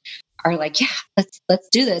that are like, yeah, let's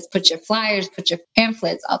do this. Put your flyers, put your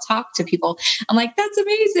pamphlets. I'll talk to people. I'm like, that's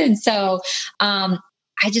amazing. So,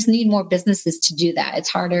 I just need more businesses to do that. It's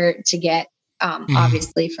harder to get,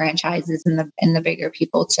 obviously franchises and the bigger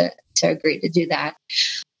people to agree to do that.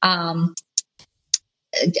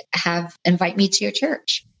 Invite me to your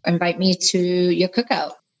church, invite me to your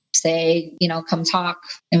cookout, say, come talk,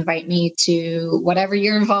 invite me to whatever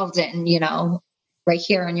you're involved in, right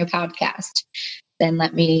here on your podcast. Then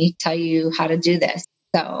let me tell you how to do this.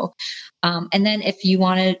 So, and then if you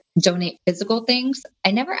want to donate physical things,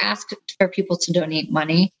 I never asked for people to donate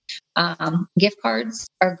money. Gift cards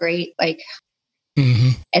are great. Like,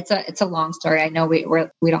 it's a long story. I know we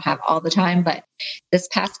don't have all the time, but this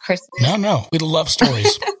past Christmas, no, we love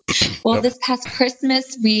stories. well, this past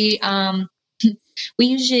Christmas, we're a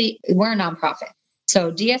nonprofit.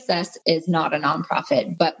 So DSS is not a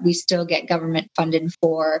nonprofit, but we still get government funded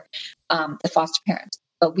for the foster parents.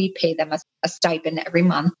 But we pay them a stipend every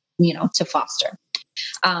month, to foster.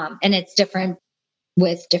 And it's different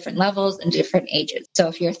with different levels and different ages. So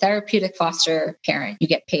if you're a therapeutic foster parent, you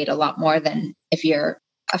get paid a lot more than if you're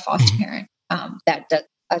a foster parent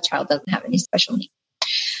a child doesn't have any special needs.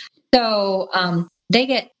 So they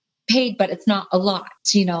get paid, but it's not a lot.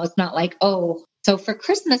 It's not like, oh, so for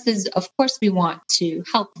Christmases, of course, we want to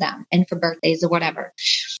help them, and for birthdays or whatever.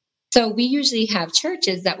 So we usually have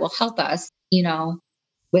churches that will help us,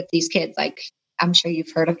 with these kids. Like, I'm sure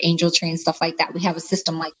you've heard of Angel Tree and stuff like that. We have a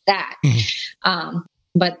system like that.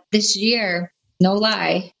 But this year, no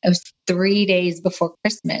lie, it was 3 days before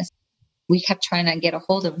Christmas. We kept trying to get a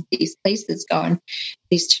hold of these places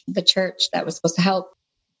the church that was supposed to help,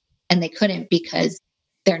 and they couldn't because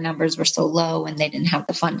their numbers were so low and they didn't have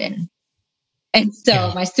the funding. And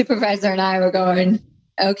so my supervisor and I were going,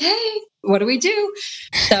 okay, what do we do?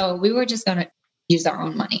 So we were just going to use our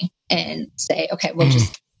own money and say, okay, we'll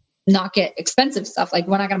just not get expensive stuff. Like,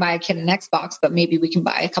 we're not going to buy a kid an Xbox, but maybe we can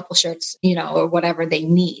buy a couple shirts, or whatever they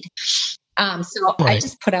need. So I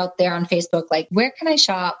just put out there on Facebook, like, where can I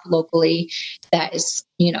shop locally that is,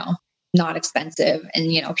 not expensive?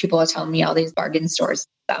 And, people are telling me all these bargain stores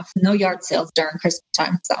and stuff. No yard sales during Christmas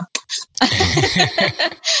time.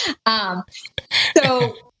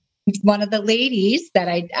 So one of the ladies that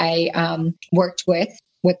I worked with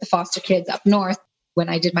the foster kids up north when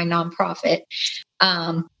I did my nonprofit,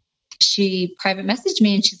 she private messaged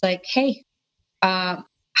me and she's like, hey, how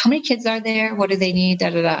many kids are there? What do they need? Da,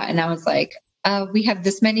 da, da. And I was like, we have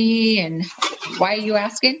this many. And why are you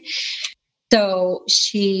asking? So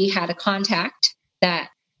she had a contact that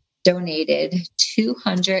donated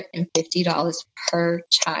 $250 per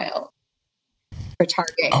child for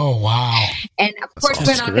Target. Oh, wow. And of course,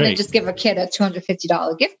 we're not going to just give a kid a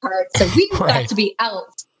 $250 gift card. So we got to be out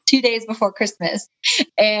 2 days before Christmas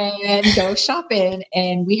and go shopping.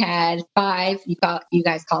 And we had 5, you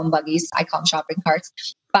guys call them buggies, I call them shopping carts,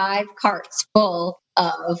 5 carts full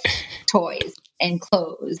of toys and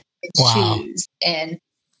clothes and shoes. And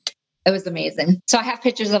it was amazing. So I have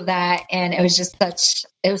pictures of that. And it was just such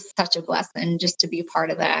a blessing just to be a part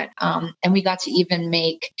of that. And we got to even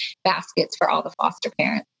make baskets for all the foster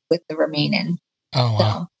parents with the remaining. Oh, wow.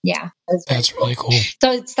 So, yeah. That's really cool.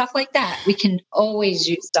 So it's stuff like that. We can always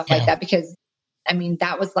use stuff like that because,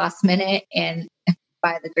 that was last minute. And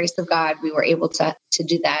by the grace of God, we were able to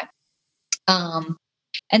do that. And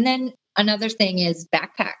then another thing is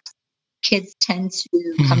backpacks. Kids tend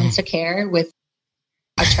to come into care with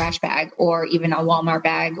a trash bag or even a Walmart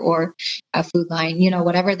bag or a Food Line,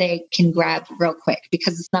 whatever they can grab real quick,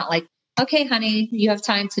 because it's not like, okay, honey, you have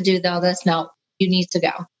time to do all this. No, you need to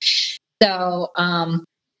go. So a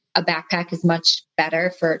backpack is much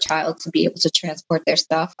better for a child to be able to transport their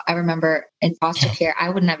stuff. I remember in foster care, I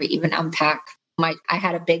would never even unpack I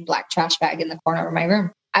had a big black trash bag in the corner of my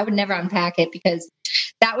room. I would never unpack it because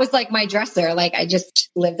that was like my dresser. Like, I just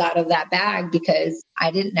lived out of that bag because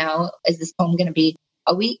I didn't know, is this home going to be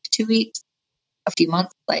a week, 2 weeks, a few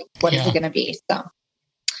months? Like, what is it going to be? So,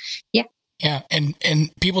 yeah. Yeah. And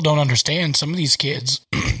people don't understand, some of these kids,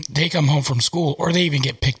 they come home from school or they even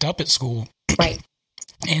get picked up at school. Right.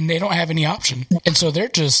 And they don't have any option. And so they're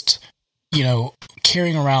just,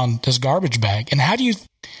 carrying around this garbage bag. And how do you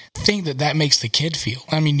think that makes the kid feel?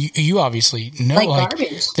 I mean, you obviously know like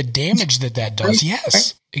the damage that does.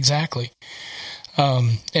 Yes, exactly.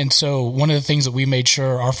 And so one of the things that we made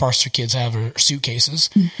sure our foster kids have are suitcases,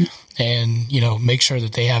 and, make sure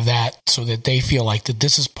that they have that so that they feel like that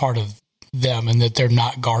this is part of them and that they're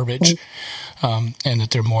not garbage, and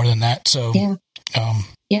that they're more than that. So, that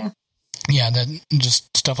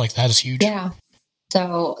just stuff like that is huge. Yeah.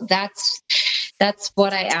 So that's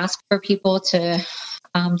what I ask for people to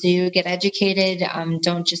do, get educated.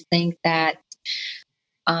 Don't just think that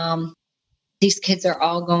these kids are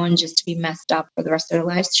all going just to be messed up for the rest of their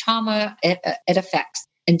lives. Trauma, it affects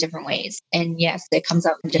in different ways. And yes, it comes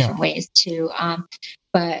out in different ways too.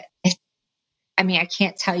 But I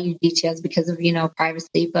can't tell you details because of,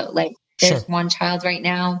 privacy, but like there's one child right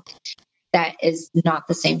now that is not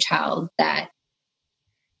the same child that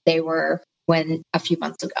they were when a few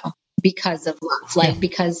months ago, because of love,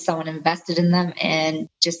 because someone invested in them and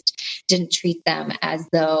just didn't treat them as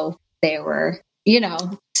though they were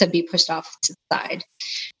to be pushed off to the side.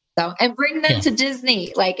 So, and bring them to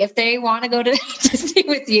Disney. Like if they want to go to Disney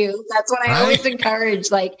with you, that's what I always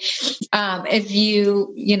encourage. Like, if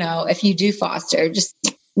you do foster, just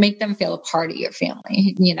make them feel a part of your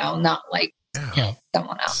family, not like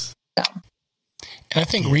someone else. So. And I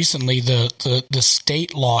think recently the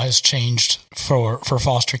state law has changed for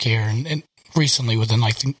foster care, and recently within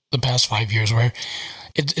like the past 5 years, where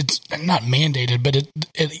it's not mandated, but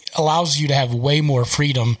it allows you to have way more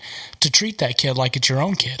freedom to treat that kid like it's your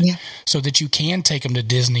own kid, so that you can take them to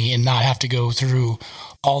Disney and not have to go through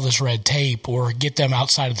all this red tape, or get them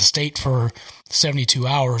outside of the state for 72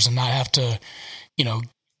 hours and not have to,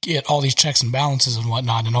 get all these checks and balances and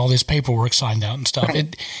whatnot and all this paperwork signed out and stuff.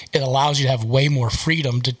 Right. It allows you to have way more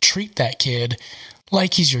freedom to treat that kid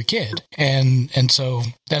like he's your kid. And so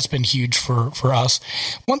that's been huge for us.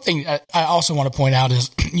 One thing I also want to point out is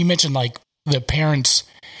you mentioned like the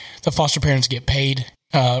foster parents get paid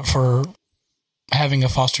for having a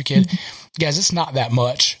foster kid. Mm-hmm. Guys, it's not that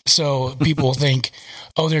much. So people think,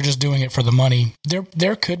 oh, they're just doing it for the money.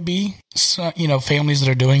 There could be families that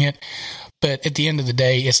are doing it, but at the end of the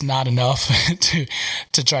day, it's not enough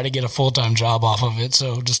to try to get a full-time job off of it.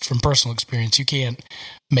 So just from personal experience, you can't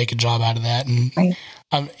make a job out of that. And right.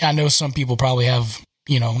 I know some people probably have,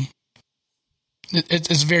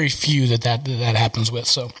 it's very few that happens with.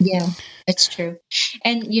 So yeah, it's true.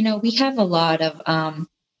 And, we have a lot of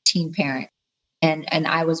teen parents. And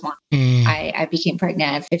I was one. I became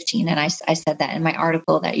pregnant at 15, and I said that in my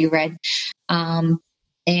article that you read.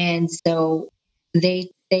 And so they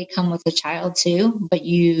come with a child too, but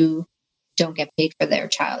you don't get paid for their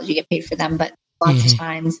child. You get paid for them, but lots of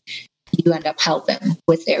times you end up helping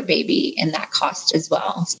with their baby and that cost as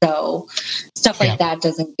well. So stuff like that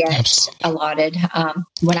doesn't get allotted.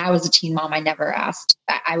 When I was a teen mom, I never asked.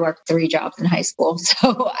 I worked 3 jobs in high school,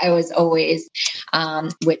 so I was always,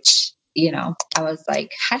 which, I was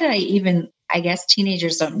like, how did I guess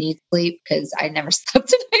teenagers don't need sleep because I never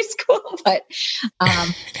slept in high school, but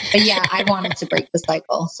yeah, I wanted to break the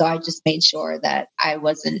cycle. So I just made sure that I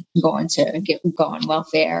wasn't going to go on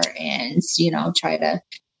welfare and, try to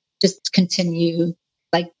just continue.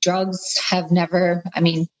 Like drugs have never,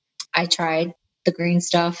 I tried the green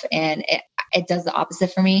stuff and it does the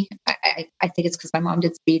opposite for me. I think it's because my mom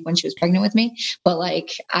did speed when she was pregnant with me, but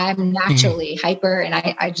like I'm naturally hyper, and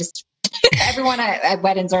I just, everyone at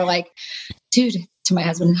weddings are like, dude, to my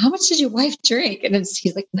husband, how much did your wife drink? And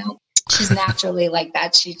he's like, no, she's naturally like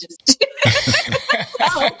that. She just,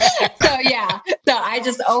 so yeah. So I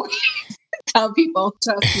just always tell people,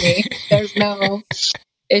 trust me, there's no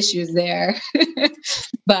issues there.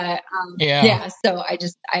 But so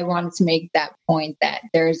I wanted to make that point that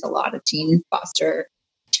there's a lot of teen foster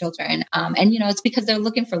children. And it's because they're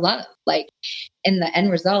looking for love. Like in the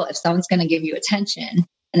end result, if someone's going to give you attention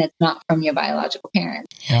and it's not from your biological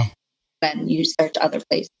parents, then you search other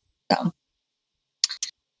places. So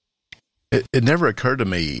it never occurred to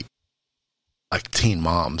me like teen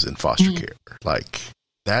moms in foster care, like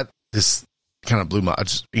that. This kind of blew my.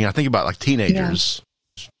 I think about like teenagers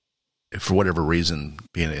for whatever reason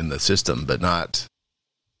being in the system, but not.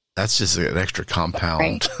 That's just an extra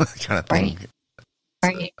compound kind of thing.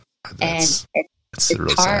 Right. And it's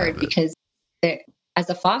really hard because as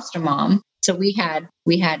a foster mom, so we had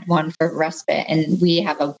one for respite, and we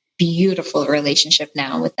have a beautiful relationship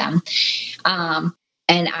now with them.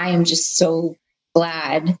 And I am just so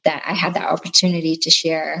glad that I had that opportunity to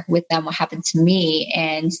share with them what happened to me.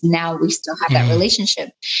 And now we still have that relationship.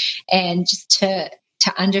 And just to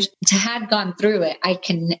have gone through it, I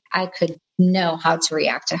could know how to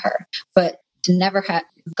react to her, but to never have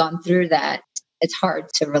gone through that, it's hard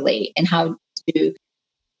to relate, and how to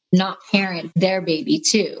not parent their baby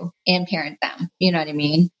too and parent them. You know what I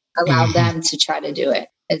mean? Allow them to try to do it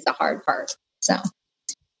is the hard part. So,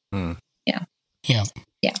 yeah.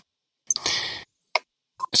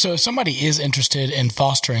 So if somebody is interested in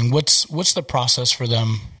fostering, what's the process for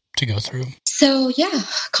them to go through? So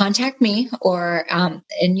contact me, or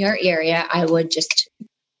in your area, I would just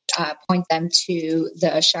point them to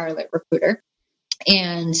the Charlotte Recruiter.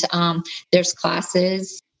 And there's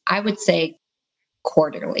classes, I would say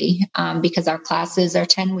quarterly, because our classes are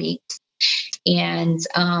 10 weeks. And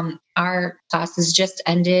our classes just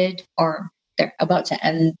ended, or they're about to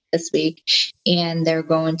end this week, and they're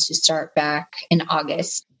going to start back in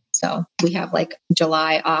August. So we have like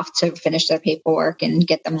July off to finish their paperwork and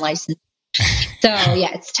get them licensed. So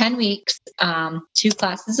it's 10 weeks, 2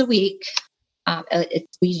 classes a week.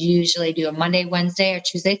 We usually do a Monday, Wednesday, or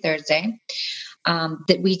Tuesday, Thursday.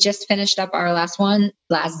 That we just finished up our last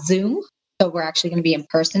Zoom. So we're actually going to be in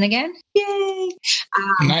person again. Yay!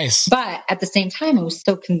 Nice. But at the same time, it was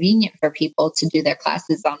so convenient for people to do their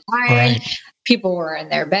classes online. Right. People were in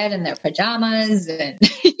their bed in their pajamas, and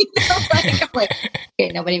I'm like,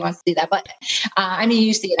 okay, nobody wants to do that. But I mean,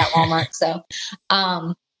 you see it at Walmart, so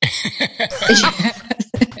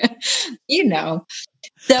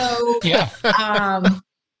So Yeah.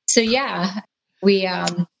 So yeah, we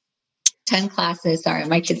 10 classes. Sorry,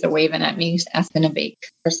 my kids are waving at me, asking to bake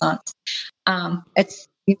croissants.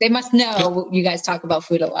 They must know you guys talk about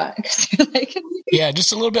food a lot. Like, Yeah,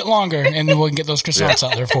 just a little bit longer, and then we can get those croissants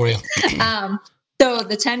out there for you. So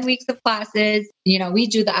the 10 weeks of classes, we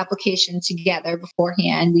do the application together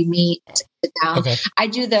beforehand. We meet, sit down. Okay. I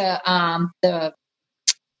do the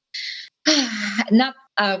not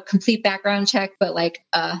a complete background check, but like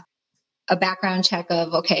a background check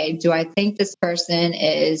of, okay, do I think this person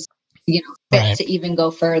is, fit Right. to even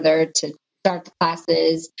go further to start the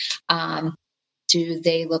classes? Do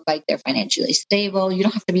they look like they're financially stable? You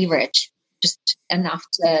don't have to be rich, just enough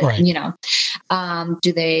to, Right.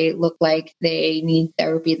 do they look like they need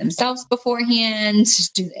therapy themselves beforehand?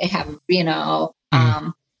 Do they have,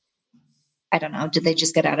 I don't know, did they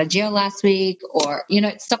just get out of jail last week, or,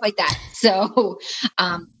 stuff like that. So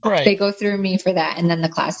Right. they go through me for that. And then the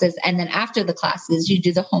classes. And then after the classes, you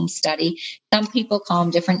do the home study. Some people call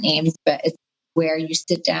them different names, but it's where you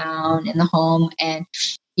sit down in the home and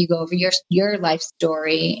you go over your life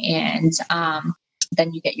story. And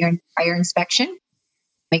then you get your fire inspection,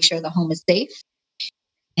 make sure the home is safe.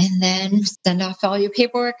 And then send off all your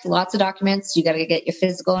paperwork, lots of documents. You got to get your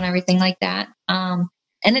physical and everything like that.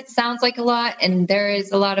 And it sounds like a lot, and there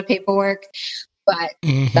is a lot of paperwork, but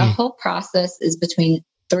the whole process is between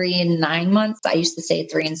 3 and 9 months. I used to say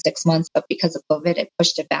 3 and 6 months, but because of COVID, it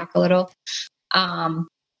pushed it back a little.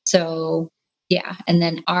 So yeah. And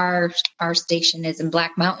then our station is in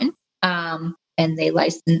Black Mountain, and they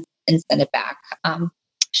license and send it back.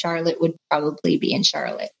 Charlotte would probably be in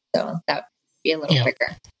Charlotte. So that would be a little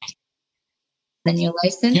quicker. Then you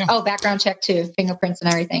license. Yeah. Oh, background check too, fingerprints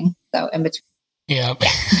and everything. So in between. Yeah.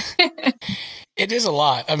 It is a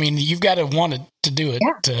lot. I mean, you've got to want to do it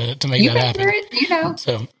to make that happen. It,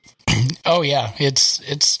 So, oh yeah,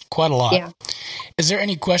 it's quite a lot. Yeah. Is there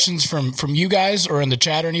any questions from you guys or in the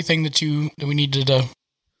chat or anything that we needed to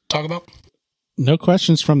talk about? No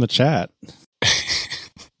questions from the chat.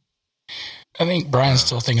 I think Brian's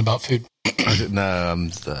still thinking about food. No,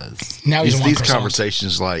 Now he's these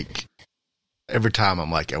conversations, like every time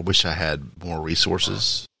I'm like, I wish I had more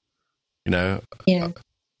resources,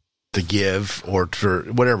 to give or for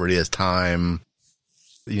whatever it is, time.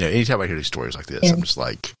 Anytime I hear these stories like this, I'm just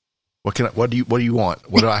like, what do you want?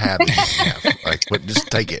 What do I have? That you have? Like,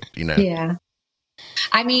 just take it, Yeah.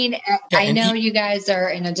 I mean, I know you guys are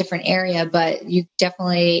in a different area, but you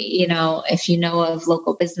definitely, if you know of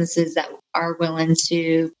local businesses that are willing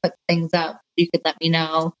to put things up, you could let me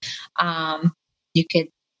know. You could,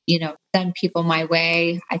 send people my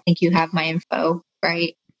way. I think you have my info,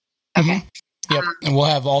 right? Okay. Yep. And we'll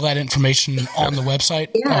have all that information on the website.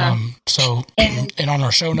 Yeah. And on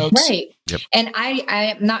our show notes. Right. Yep. And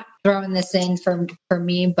I am not throwing this in for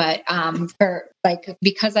me, but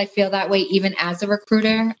because I feel that way, even as a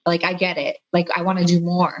recruiter, like I get it. Like I want to do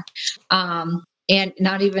more. And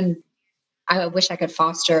not even, I wish I could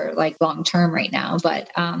foster like long-term right now, but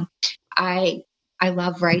I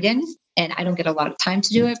love writing. And I don't get a lot of time to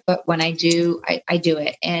do it, but when I do, I do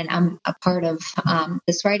it. And I'm a part of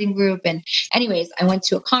this writing group. And anyways, I went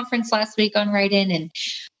to a conference last week on writing, and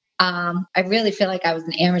I really feel like I was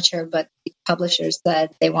an amateur, but the publishers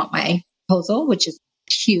said they want my proposal, which is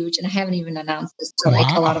huge. And I haven't even announced this to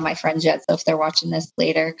like a lot of my friends yet. So if they're watching this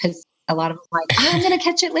later, because a lot of them are like, I'm going to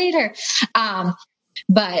catch it later.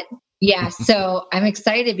 But yeah, so I'm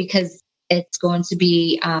excited because it's going to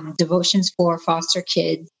be devotions for foster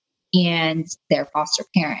kids and their foster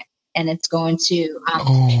parent. And it's going to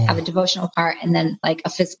have a devotional part and then like a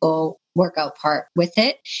physical workout part with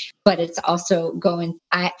it. But it's also going,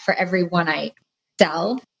 for everyone I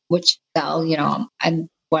sell, I'm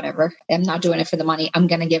whatever. I'm not doing it for the money. I'm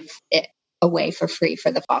going to give it away for free for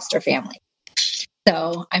the foster family.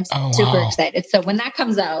 So I'm super excited. So when that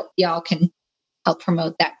comes out, y'all can help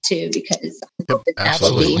promote that too, because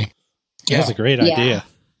absolutely. Yeah. That's a great idea.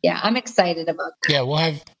 Yeah. I'm excited about that. Yeah.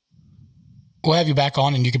 We'll have you back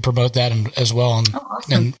on and you can promote that as well. And,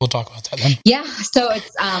 awesome. And we'll talk about that then. Yeah. So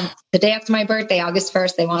it's the day after my birthday, August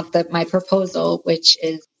 1st, they want my proposal, which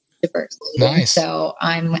is diversity. Nice. So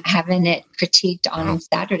I'm having it critiqued on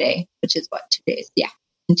Saturday, which is 2 days? Yeah.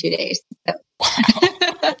 In 2 days. So.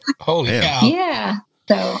 Wow. Holy cow. Yeah.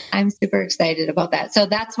 So I'm super excited about that. So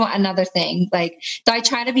that's another thing. Like, so I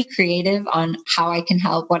try to be creative on how I can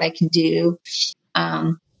help, what I can do.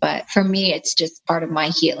 But for me, it's just part of my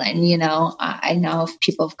healing. You know, I know if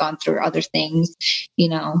people have gone through other things, you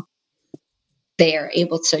know, they are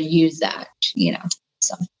able to use that, you know,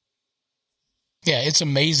 so. Yeah, it's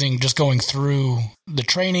amazing just going through the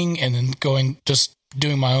training and then just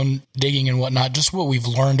doing my own digging and whatnot, just what we've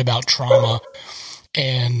learned about trauma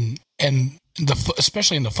and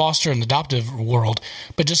especially in the foster and adoptive world,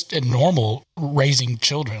 but just in normal raising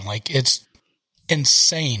children. Like, it's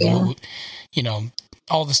insane. Yeah. You know,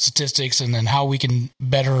 all the statistics and then how we can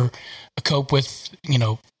better cope with, you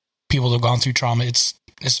know, people that have gone through trauma. It's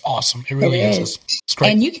awesome. It really is. It's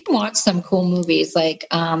great. And you can watch some cool movies. Like,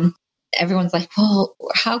 everyone's like, well,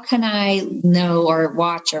 how can I know or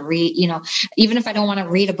watch or read, you know, even if I don't want to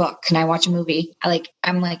read a book, can I watch a movie?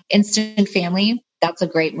 I'm like Instant Family. That's a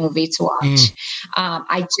great movie to watch.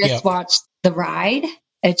 I just watched The Ride.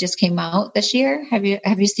 It just came out this year. Have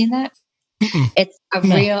you seen that? Mm-mm.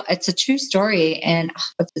 It's a true story. And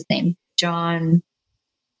what's his name? John,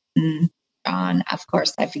 of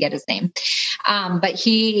course, I forget his name. But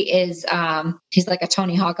he is, he's like a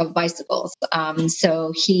Tony Hawk of bicycles.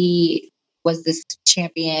 So he was this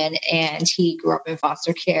champion and he grew up in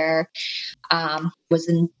foster care, was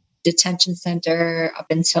in detention center up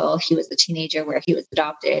until he was a teenager where he was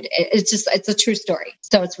adopted. It's a true story.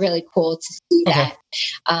 So it's really cool to see that.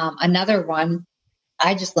 Another one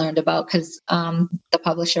I just learned about because the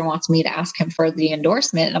publisher wants me to ask him for the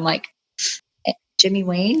endorsement. And I'm like, Jimmy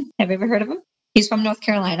Wayne, have you ever heard of him? He's from North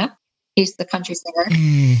Carolina. He's the country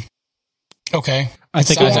singer. Okay. I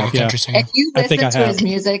think I have, country singer. If you listen to his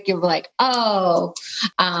music, you'll be like, oh,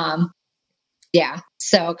 yeah.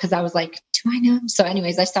 So, because I was like, do I know him? So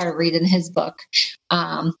anyways, I started reading his book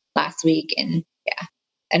last week. And yeah.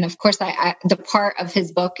 And of course, the part of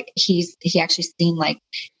his book, he actually seen like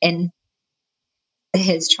in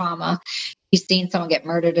his trauma, he's seen someone get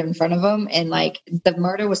murdered in front of him. And like the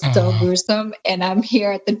murder was so gruesome. And I'm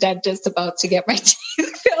here at the dentist about to get my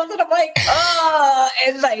teeth filled. And I'm like, oh,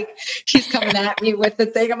 and like he's coming at me with the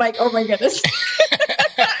thing. I'm like, oh my goodness.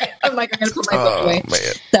 I'm like, I'm going to put my book away. Man.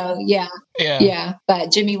 So yeah.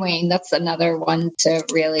 But Jimmy Wayne, that's another one to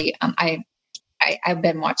really, I've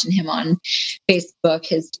been watching him on Facebook,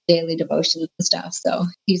 his daily devotions and stuff. So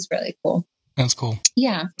he's really cool. That's cool.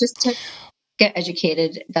 Yeah. Just to get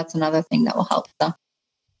educated. That's another thing that will help. So.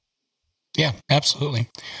 Yeah, absolutely.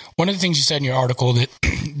 One of the things you said in your article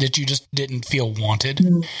that you just didn't feel wanted,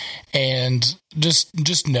 and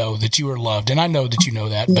just know that you are loved. And I know that you know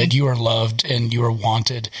that, but you are loved and you are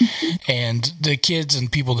wanted. And the kids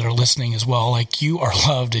and people that are listening as well, like you are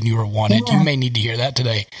loved and you are wanted. You may need to hear that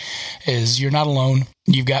today. Is you're not alone.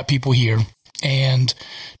 You've got people here. And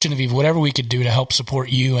Genevieve, whatever we could do to help support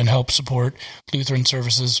you and help support Lutheran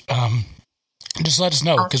Services, just let us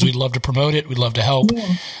know because we'd love to promote it. We'd love to help.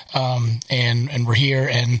 And we're here.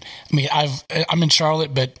 And I mean, I'm in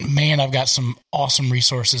Charlotte, but man, I've got some awesome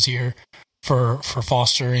resources here for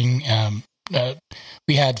fostering.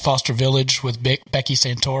 We had Foster Village with Becky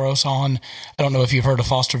Santoros on. I don't know if you've heard of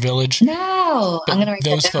Foster Village. No, I'm going to write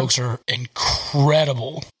those that down. folks are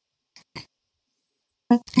incredible.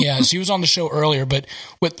 Yeah, she was on the show earlier, but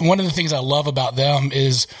one of the things I love about them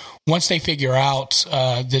is once they figure out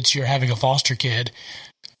that you're having a foster kid,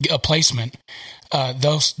 a placement,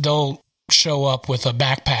 they'll show up with a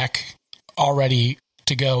backpack all ready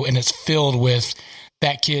to go, and it's filled with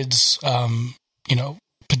that kid's,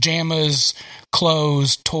 pajamas,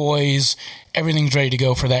 clothes, toys, everything's ready to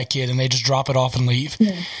go for that kid, and they just drop it off and leave.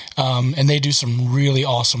 And they do some really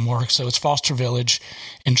awesome work. So it's Foster Village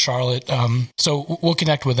in Charlotte. So we'll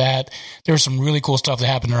connect with that. There's some really cool stuff that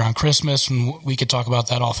happened around Christmas, and we could talk about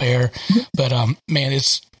that off air. But man,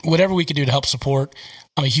 it's whatever we could do to help support.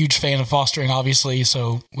 I'm a huge fan of fostering, obviously.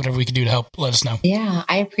 So whatever we can do to help, let us know. Yeah,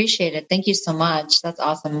 I appreciate it. Thank you so much. That's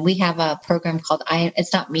awesome. We have a program called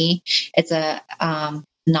it's not me. It's a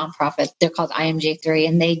nonprofit. They're called IMJ3,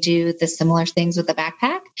 and they do the similar things with the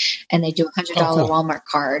backpack, and they do a $100 cool. Walmart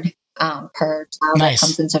card per child that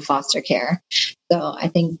comes into foster care. So I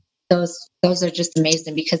think those are just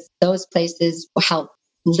amazing because those places will help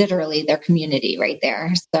literally their community right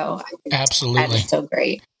there. So absolutely, that is so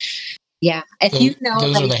great. Yeah, if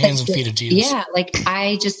those are the hands and feet of Jesus. Yeah, like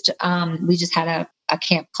I just we just had a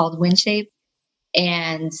camp called Windshape,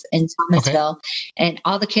 and in Thomasville, and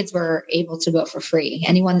all the kids were able to go for free.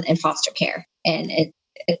 Anyone in foster care, and it's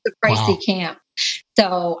a pricey camp.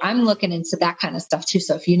 So I'm looking into that kind of stuff too.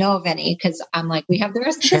 So if you know of any, because I'm like, we have the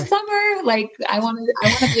rest of the summer. Like I want to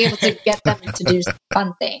be able to get them to do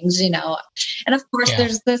fun things, And of course,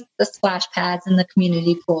 there's the splash pads and the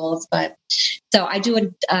community pools. But so I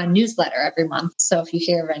do a newsletter every month. So if you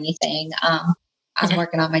hear of anything, I'm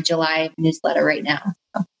working on my July newsletter right now.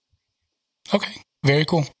 So. Okay, very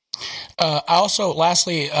cool. I also,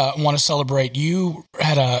 lastly, want to celebrate. You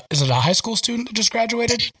had is it a high school student that just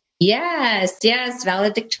graduated? Yes,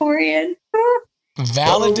 valedictorian.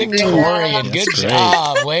 Valedictorian. Yeah. Good That's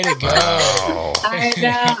job. Way to go. Wow. I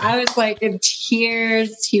know. I was like in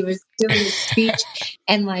tears. He was doing the speech,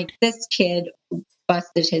 and like this kid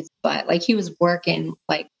busted his butt. Like he was working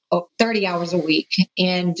like 30 hours a week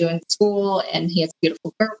and doing school, and he has a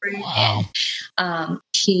beautiful girlfriend. Wow. And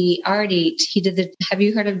he did have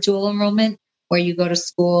you heard of dual enrollment, where you go to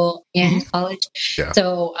school and college? Yeah.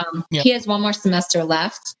 So he has one more semester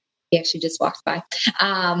left. He actually just walked by.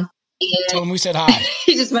 And Tell him we said hi.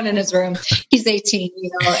 he just went in his room. He's 18,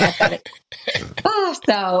 athletic.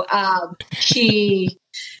 So he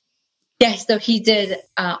did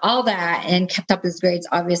all that and kept up his grades,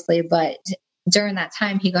 obviously. But during that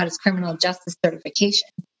time, he got his criminal justice certification.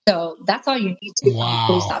 So that's all you need to become a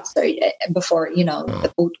police officer before,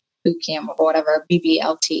 the boot camp or whatever,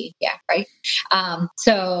 BBLT. Yeah, right.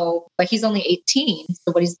 But he's only 18.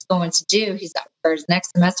 So what he's going to do, for his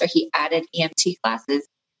next semester, he added EMT classes.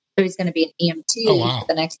 So he's going to be an EMT for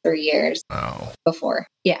the next 3 years before.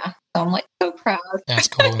 Yeah. So I'm like so proud. That's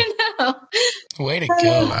cool. Way to go.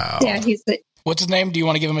 Wow. Yeah. What's his name? Do you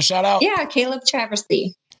want to give him a shout out? Yeah. Caleb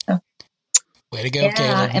Traversy. So. Way to go,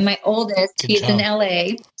 Caleb. And my oldest, he's in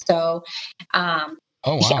LA. So, I'm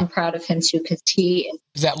proud of him too, because he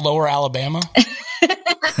is that Lower Alabama?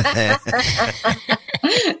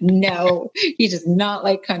 No, he does not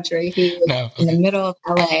like country. He's in the middle of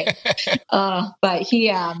LA. But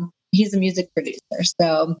he's a music producer,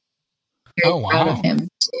 so very proud of him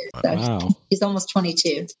too. So he's almost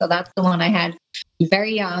 22. So that's the one I had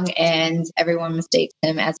very young, and everyone mistakes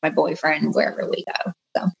him as my boyfriend wherever we go.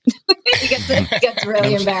 So he gets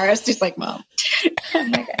really embarrassed. He's like, "Mom,"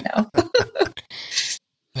 I'm like, "I know."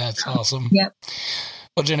 That's awesome. Yep.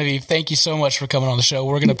 Well, Genevieve, thank you so much for coming on the show.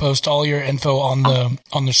 We're going to post all your info on the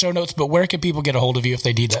show notes, but where can people get a hold of you if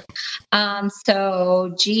they need that?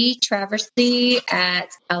 So G Traversy at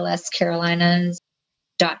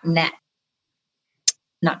lscarolinas.net.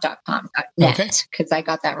 Not .com, .net, because I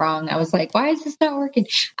got that wrong. I was like, why is this not working?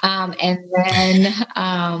 And then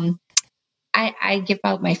I give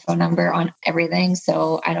out my phone number on everything,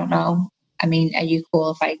 so I don't know. I mean, are you cool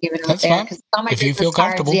if I give it out there? Because it's on my if you feel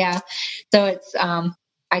comfortable. Yeah. So it's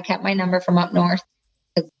I kept my number from up north.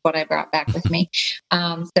 That's what I brought back with me.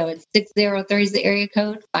 So it's 603 is the area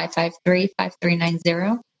code,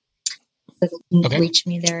 553-5390. So they can reach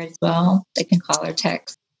me there as well. They can call or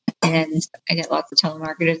text. And I get lots of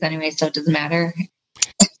telemarketers anyway, so it doesn't matter.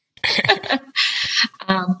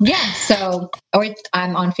 So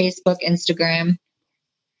I'm on Facebook, Instagram,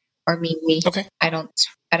 or me. Okay. I don't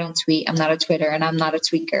tweet. I'm not a Twitter, and I'm not a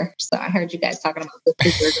tweaker. So I heard you guys talking about the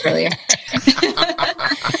tweakers earlier.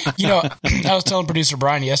 I was telling producer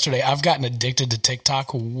Brian yesterday, I've gotten addicted to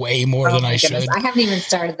TikTok way more than I should. I haven't even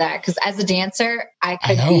started that because as a dancer, I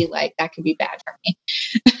could be like, that could be bad for me.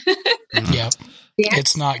 Yeah.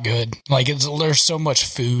 It's not good. Like there's so much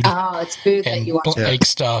food. Oh, it's food that you want. Like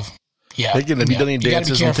stuff. Yeah. Have you done any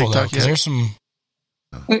dances on TikTok because there's some.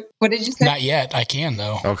 What did you say? Not yet. I can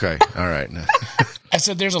though. Okay. All right. I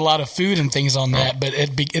said there's a lot of food and things on that, but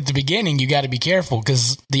at the beginning you got to be careful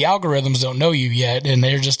because the algorithms don't know you yet, and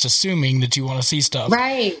they're just assuming that you want to see stuff.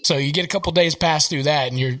 Right. So you get a couple days past through that,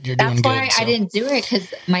 and you're doing good. That's why I didn't do it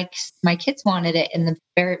because my kids wanted it in the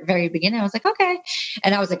very, very beginning. I was like, okay,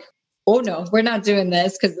 and I was like, oh no, we're not doing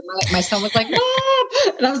this because my son was like, Mom,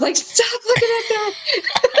 and I was like, stop looking at that.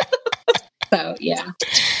 So yeah,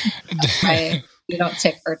 you don't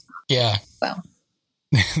tick for time. Yeah. So.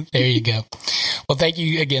 There you go. Well, thank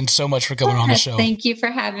you again so much for coming on the show. Thank you for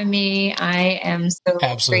having me. I am so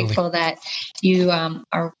grateful that you are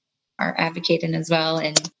advocating as well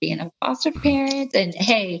and being a foster parent. And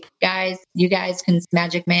hey, guys, you guys can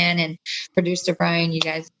Magic Man and producer Brian, you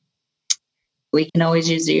guys, we can always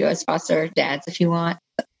use you as foster dads if you want.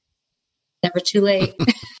 Never too late. I'm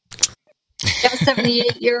a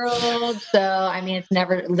 78-year-old, so I mean, it's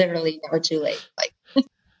literally never too late. Like.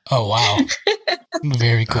 Oh, wow.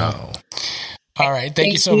 Very cool. Wow. All right.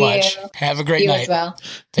 Thank you so much. Have a great night. As well.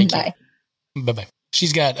 Thank you. Bye-bye.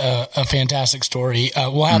 She's got a fantastic story.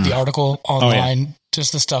 We'll have the article online,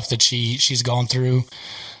 just the stuff that she's gone through.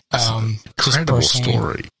 Incredible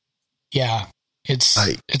story. Yeah. It's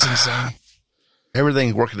insane.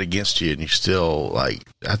 everything's working against you, and you still like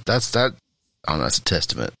that's that. I don't know. That's a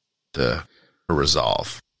testament to her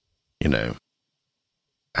resolve. You know,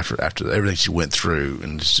 after everything she went through,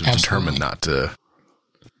 and just determined not to,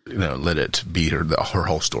 you know, let it be her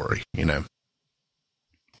whole story. You know.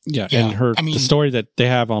 Yeah, and the story that they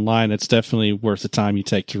have online, it's definitely worth the time you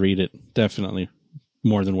take to read it. Definitely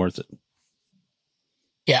more than worth it.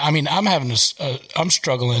 Yeah, I mean, I'm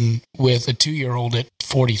struggling with a 2-year-old at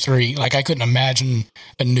 43. Like, I couldn't imagine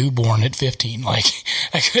a newborn at 15. Like,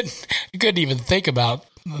 I couldn't even think about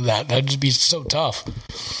that. That'd just be so tough.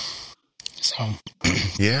 So,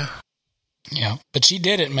 yeah. But she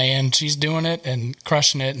did it, man. She's doing it and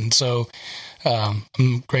crushing it. And so,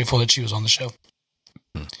 I'm grateful that she was on the show.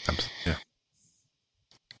 Yeah.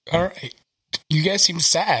 All right. You guys seem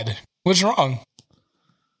sad. What's wrong?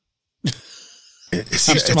 It's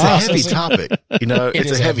a heavy topic. You know,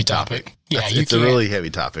 it's a heavy topic. Yeah, it's a really heavy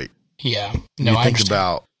topic. Yeah. No, I think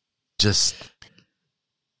about just,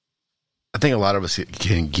 I think a lot of us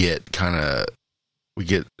can get we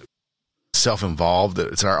get self-involved.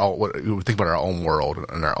 It's we think about our own world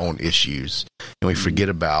and our own issues, and we forget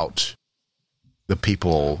about the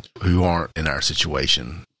people who aren't in our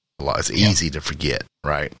situation. A lot. It's easy to forget,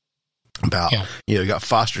 right? About, you got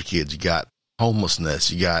foster kids, you got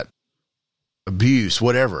homelessness, you got abuse,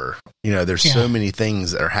 whatever. You know, there's so many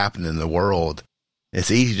things that are happening in the world.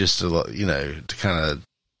 It's easy just to, you know, to kind of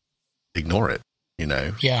ignore it, you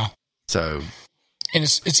know? Yeah. So. And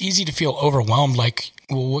it's easy to feel overwhelmed, like,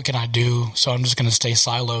 well, what can I do? So I'm just going to stay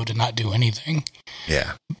siloed and not do anything.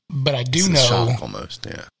 Yeah. But I do know. Shock almost,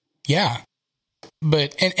 yeah. Yeah.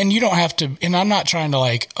 But, and you don't have to, and I'm not trying to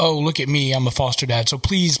like, oh, look at me, I'm a foster dad. So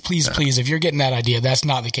please, if you're getting that idea, that's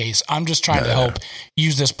not the case. I'm just trying to help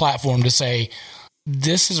use this platform to say,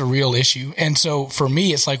 this is a real issue. And so for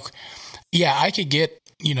me, it's like, yeah, I could get,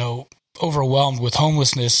 you know, overwhelmed with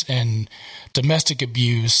homelessness and domestic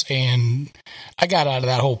abuse. And I got out of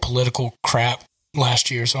that whole political crap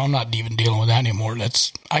last year, so I'm not even dealing with that anymore.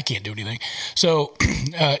 I can't do anything. So,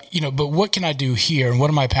 you know, but what can I do here, and what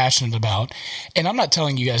am I passionate about? And I'm not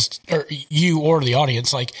telling you guys, or you or the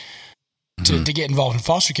audience, like to get involved in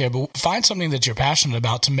foster care, but find something that you're passionate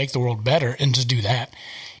about to make the world better, and just do that.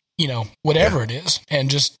 You know, whatever it is, and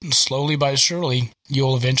just slowly but surely,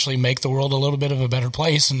 you'll eventually make the world a little bit of a better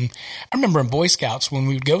place. And I remember in Boy Scouts, when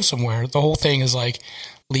we would go somewhere, the whole thing is like,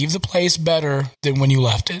 leave the place better than when you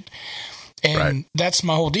left it. And that's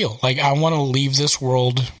my whole deal. Like, I want to leave this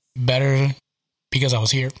world better because I was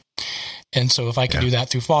here. And so if I can do that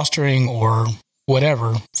through fostering or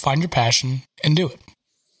whatever, find your passion and do it.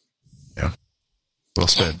 Yeah. Well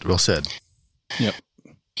said. Well said. Yep.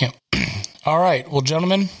 All right. Well,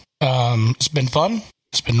 gentlemen, it's been fun.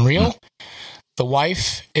 It's been real. The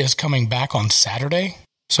wife is coming back on Saturday.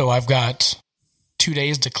 So I've got 2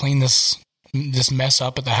 days to clean this mess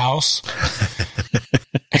up at the house.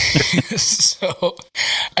 So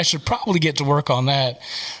I should probably get to work on that.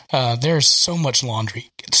 There's so much laundry.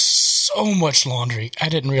 It's so much laundry. I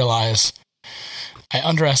didn't realize. I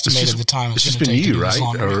underestimated the time it's going to take to do this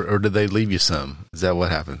laundry. Or did they leave you some? Is that what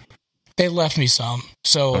happened? They left me some.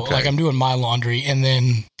 So like I'm doing my laundry and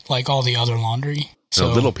then like all the other laundry.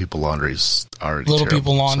 So little people laundry's already little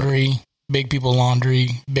terrible, people laundry. So. Big people laundry,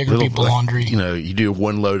 bigger people laundry. You know, you do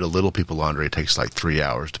one load of little people laundry, it takes like 3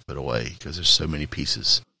 hours to put away because there's so many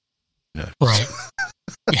pieces. You know? Right.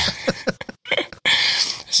 Yeah.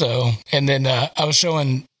 So, and then I was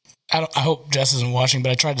showing, I hope Jess isn't watching,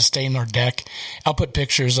 but I tried to stain our deck. I'll put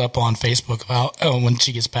pictures up on Facebook about, when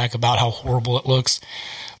she gets back, about how horrible it looks.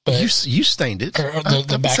 But you stained it. Or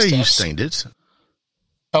the back say steps. You stained it.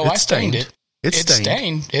 Oh, I stained it. It's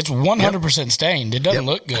stained. It's 100% stained. It doesn't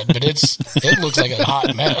look good, but it looks like a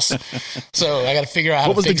hot mess. So I got to figure out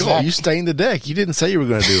how to fix that. What was the goal? You stained the deck. You didn't say you were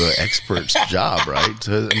going to do an expert's job, right?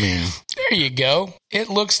 So, I mean, there you go. It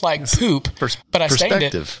looks like poop, but I stained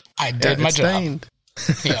it. I did my job.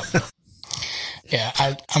 Yeah. Yeah.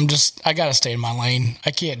 I got to stay in my lane.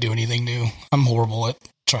 I can't do anything new. I'm horrible at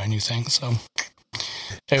trying new things. So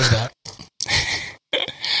there's that.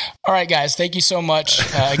 All right, guys. Thank you so much.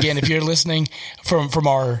 Again, if you're listening from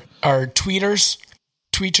our tweeters,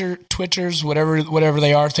 whatever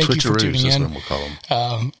they are, thank you for tuning in. That's what we'll call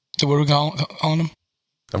them. What are we calling them?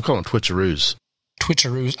 I'm calling them Twitcheroos.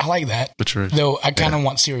 Twitcheroos. I like that. Twitcheroos. Though I kind of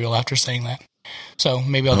want cereal after saying that. So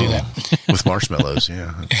maybe I'll do that. With marshmallows,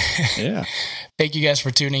 yeah. Yeah. Thank you guys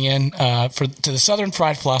for tuning in to the Southern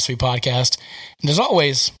Fried Philosophy Podcast. And as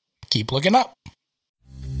always, keep looking up.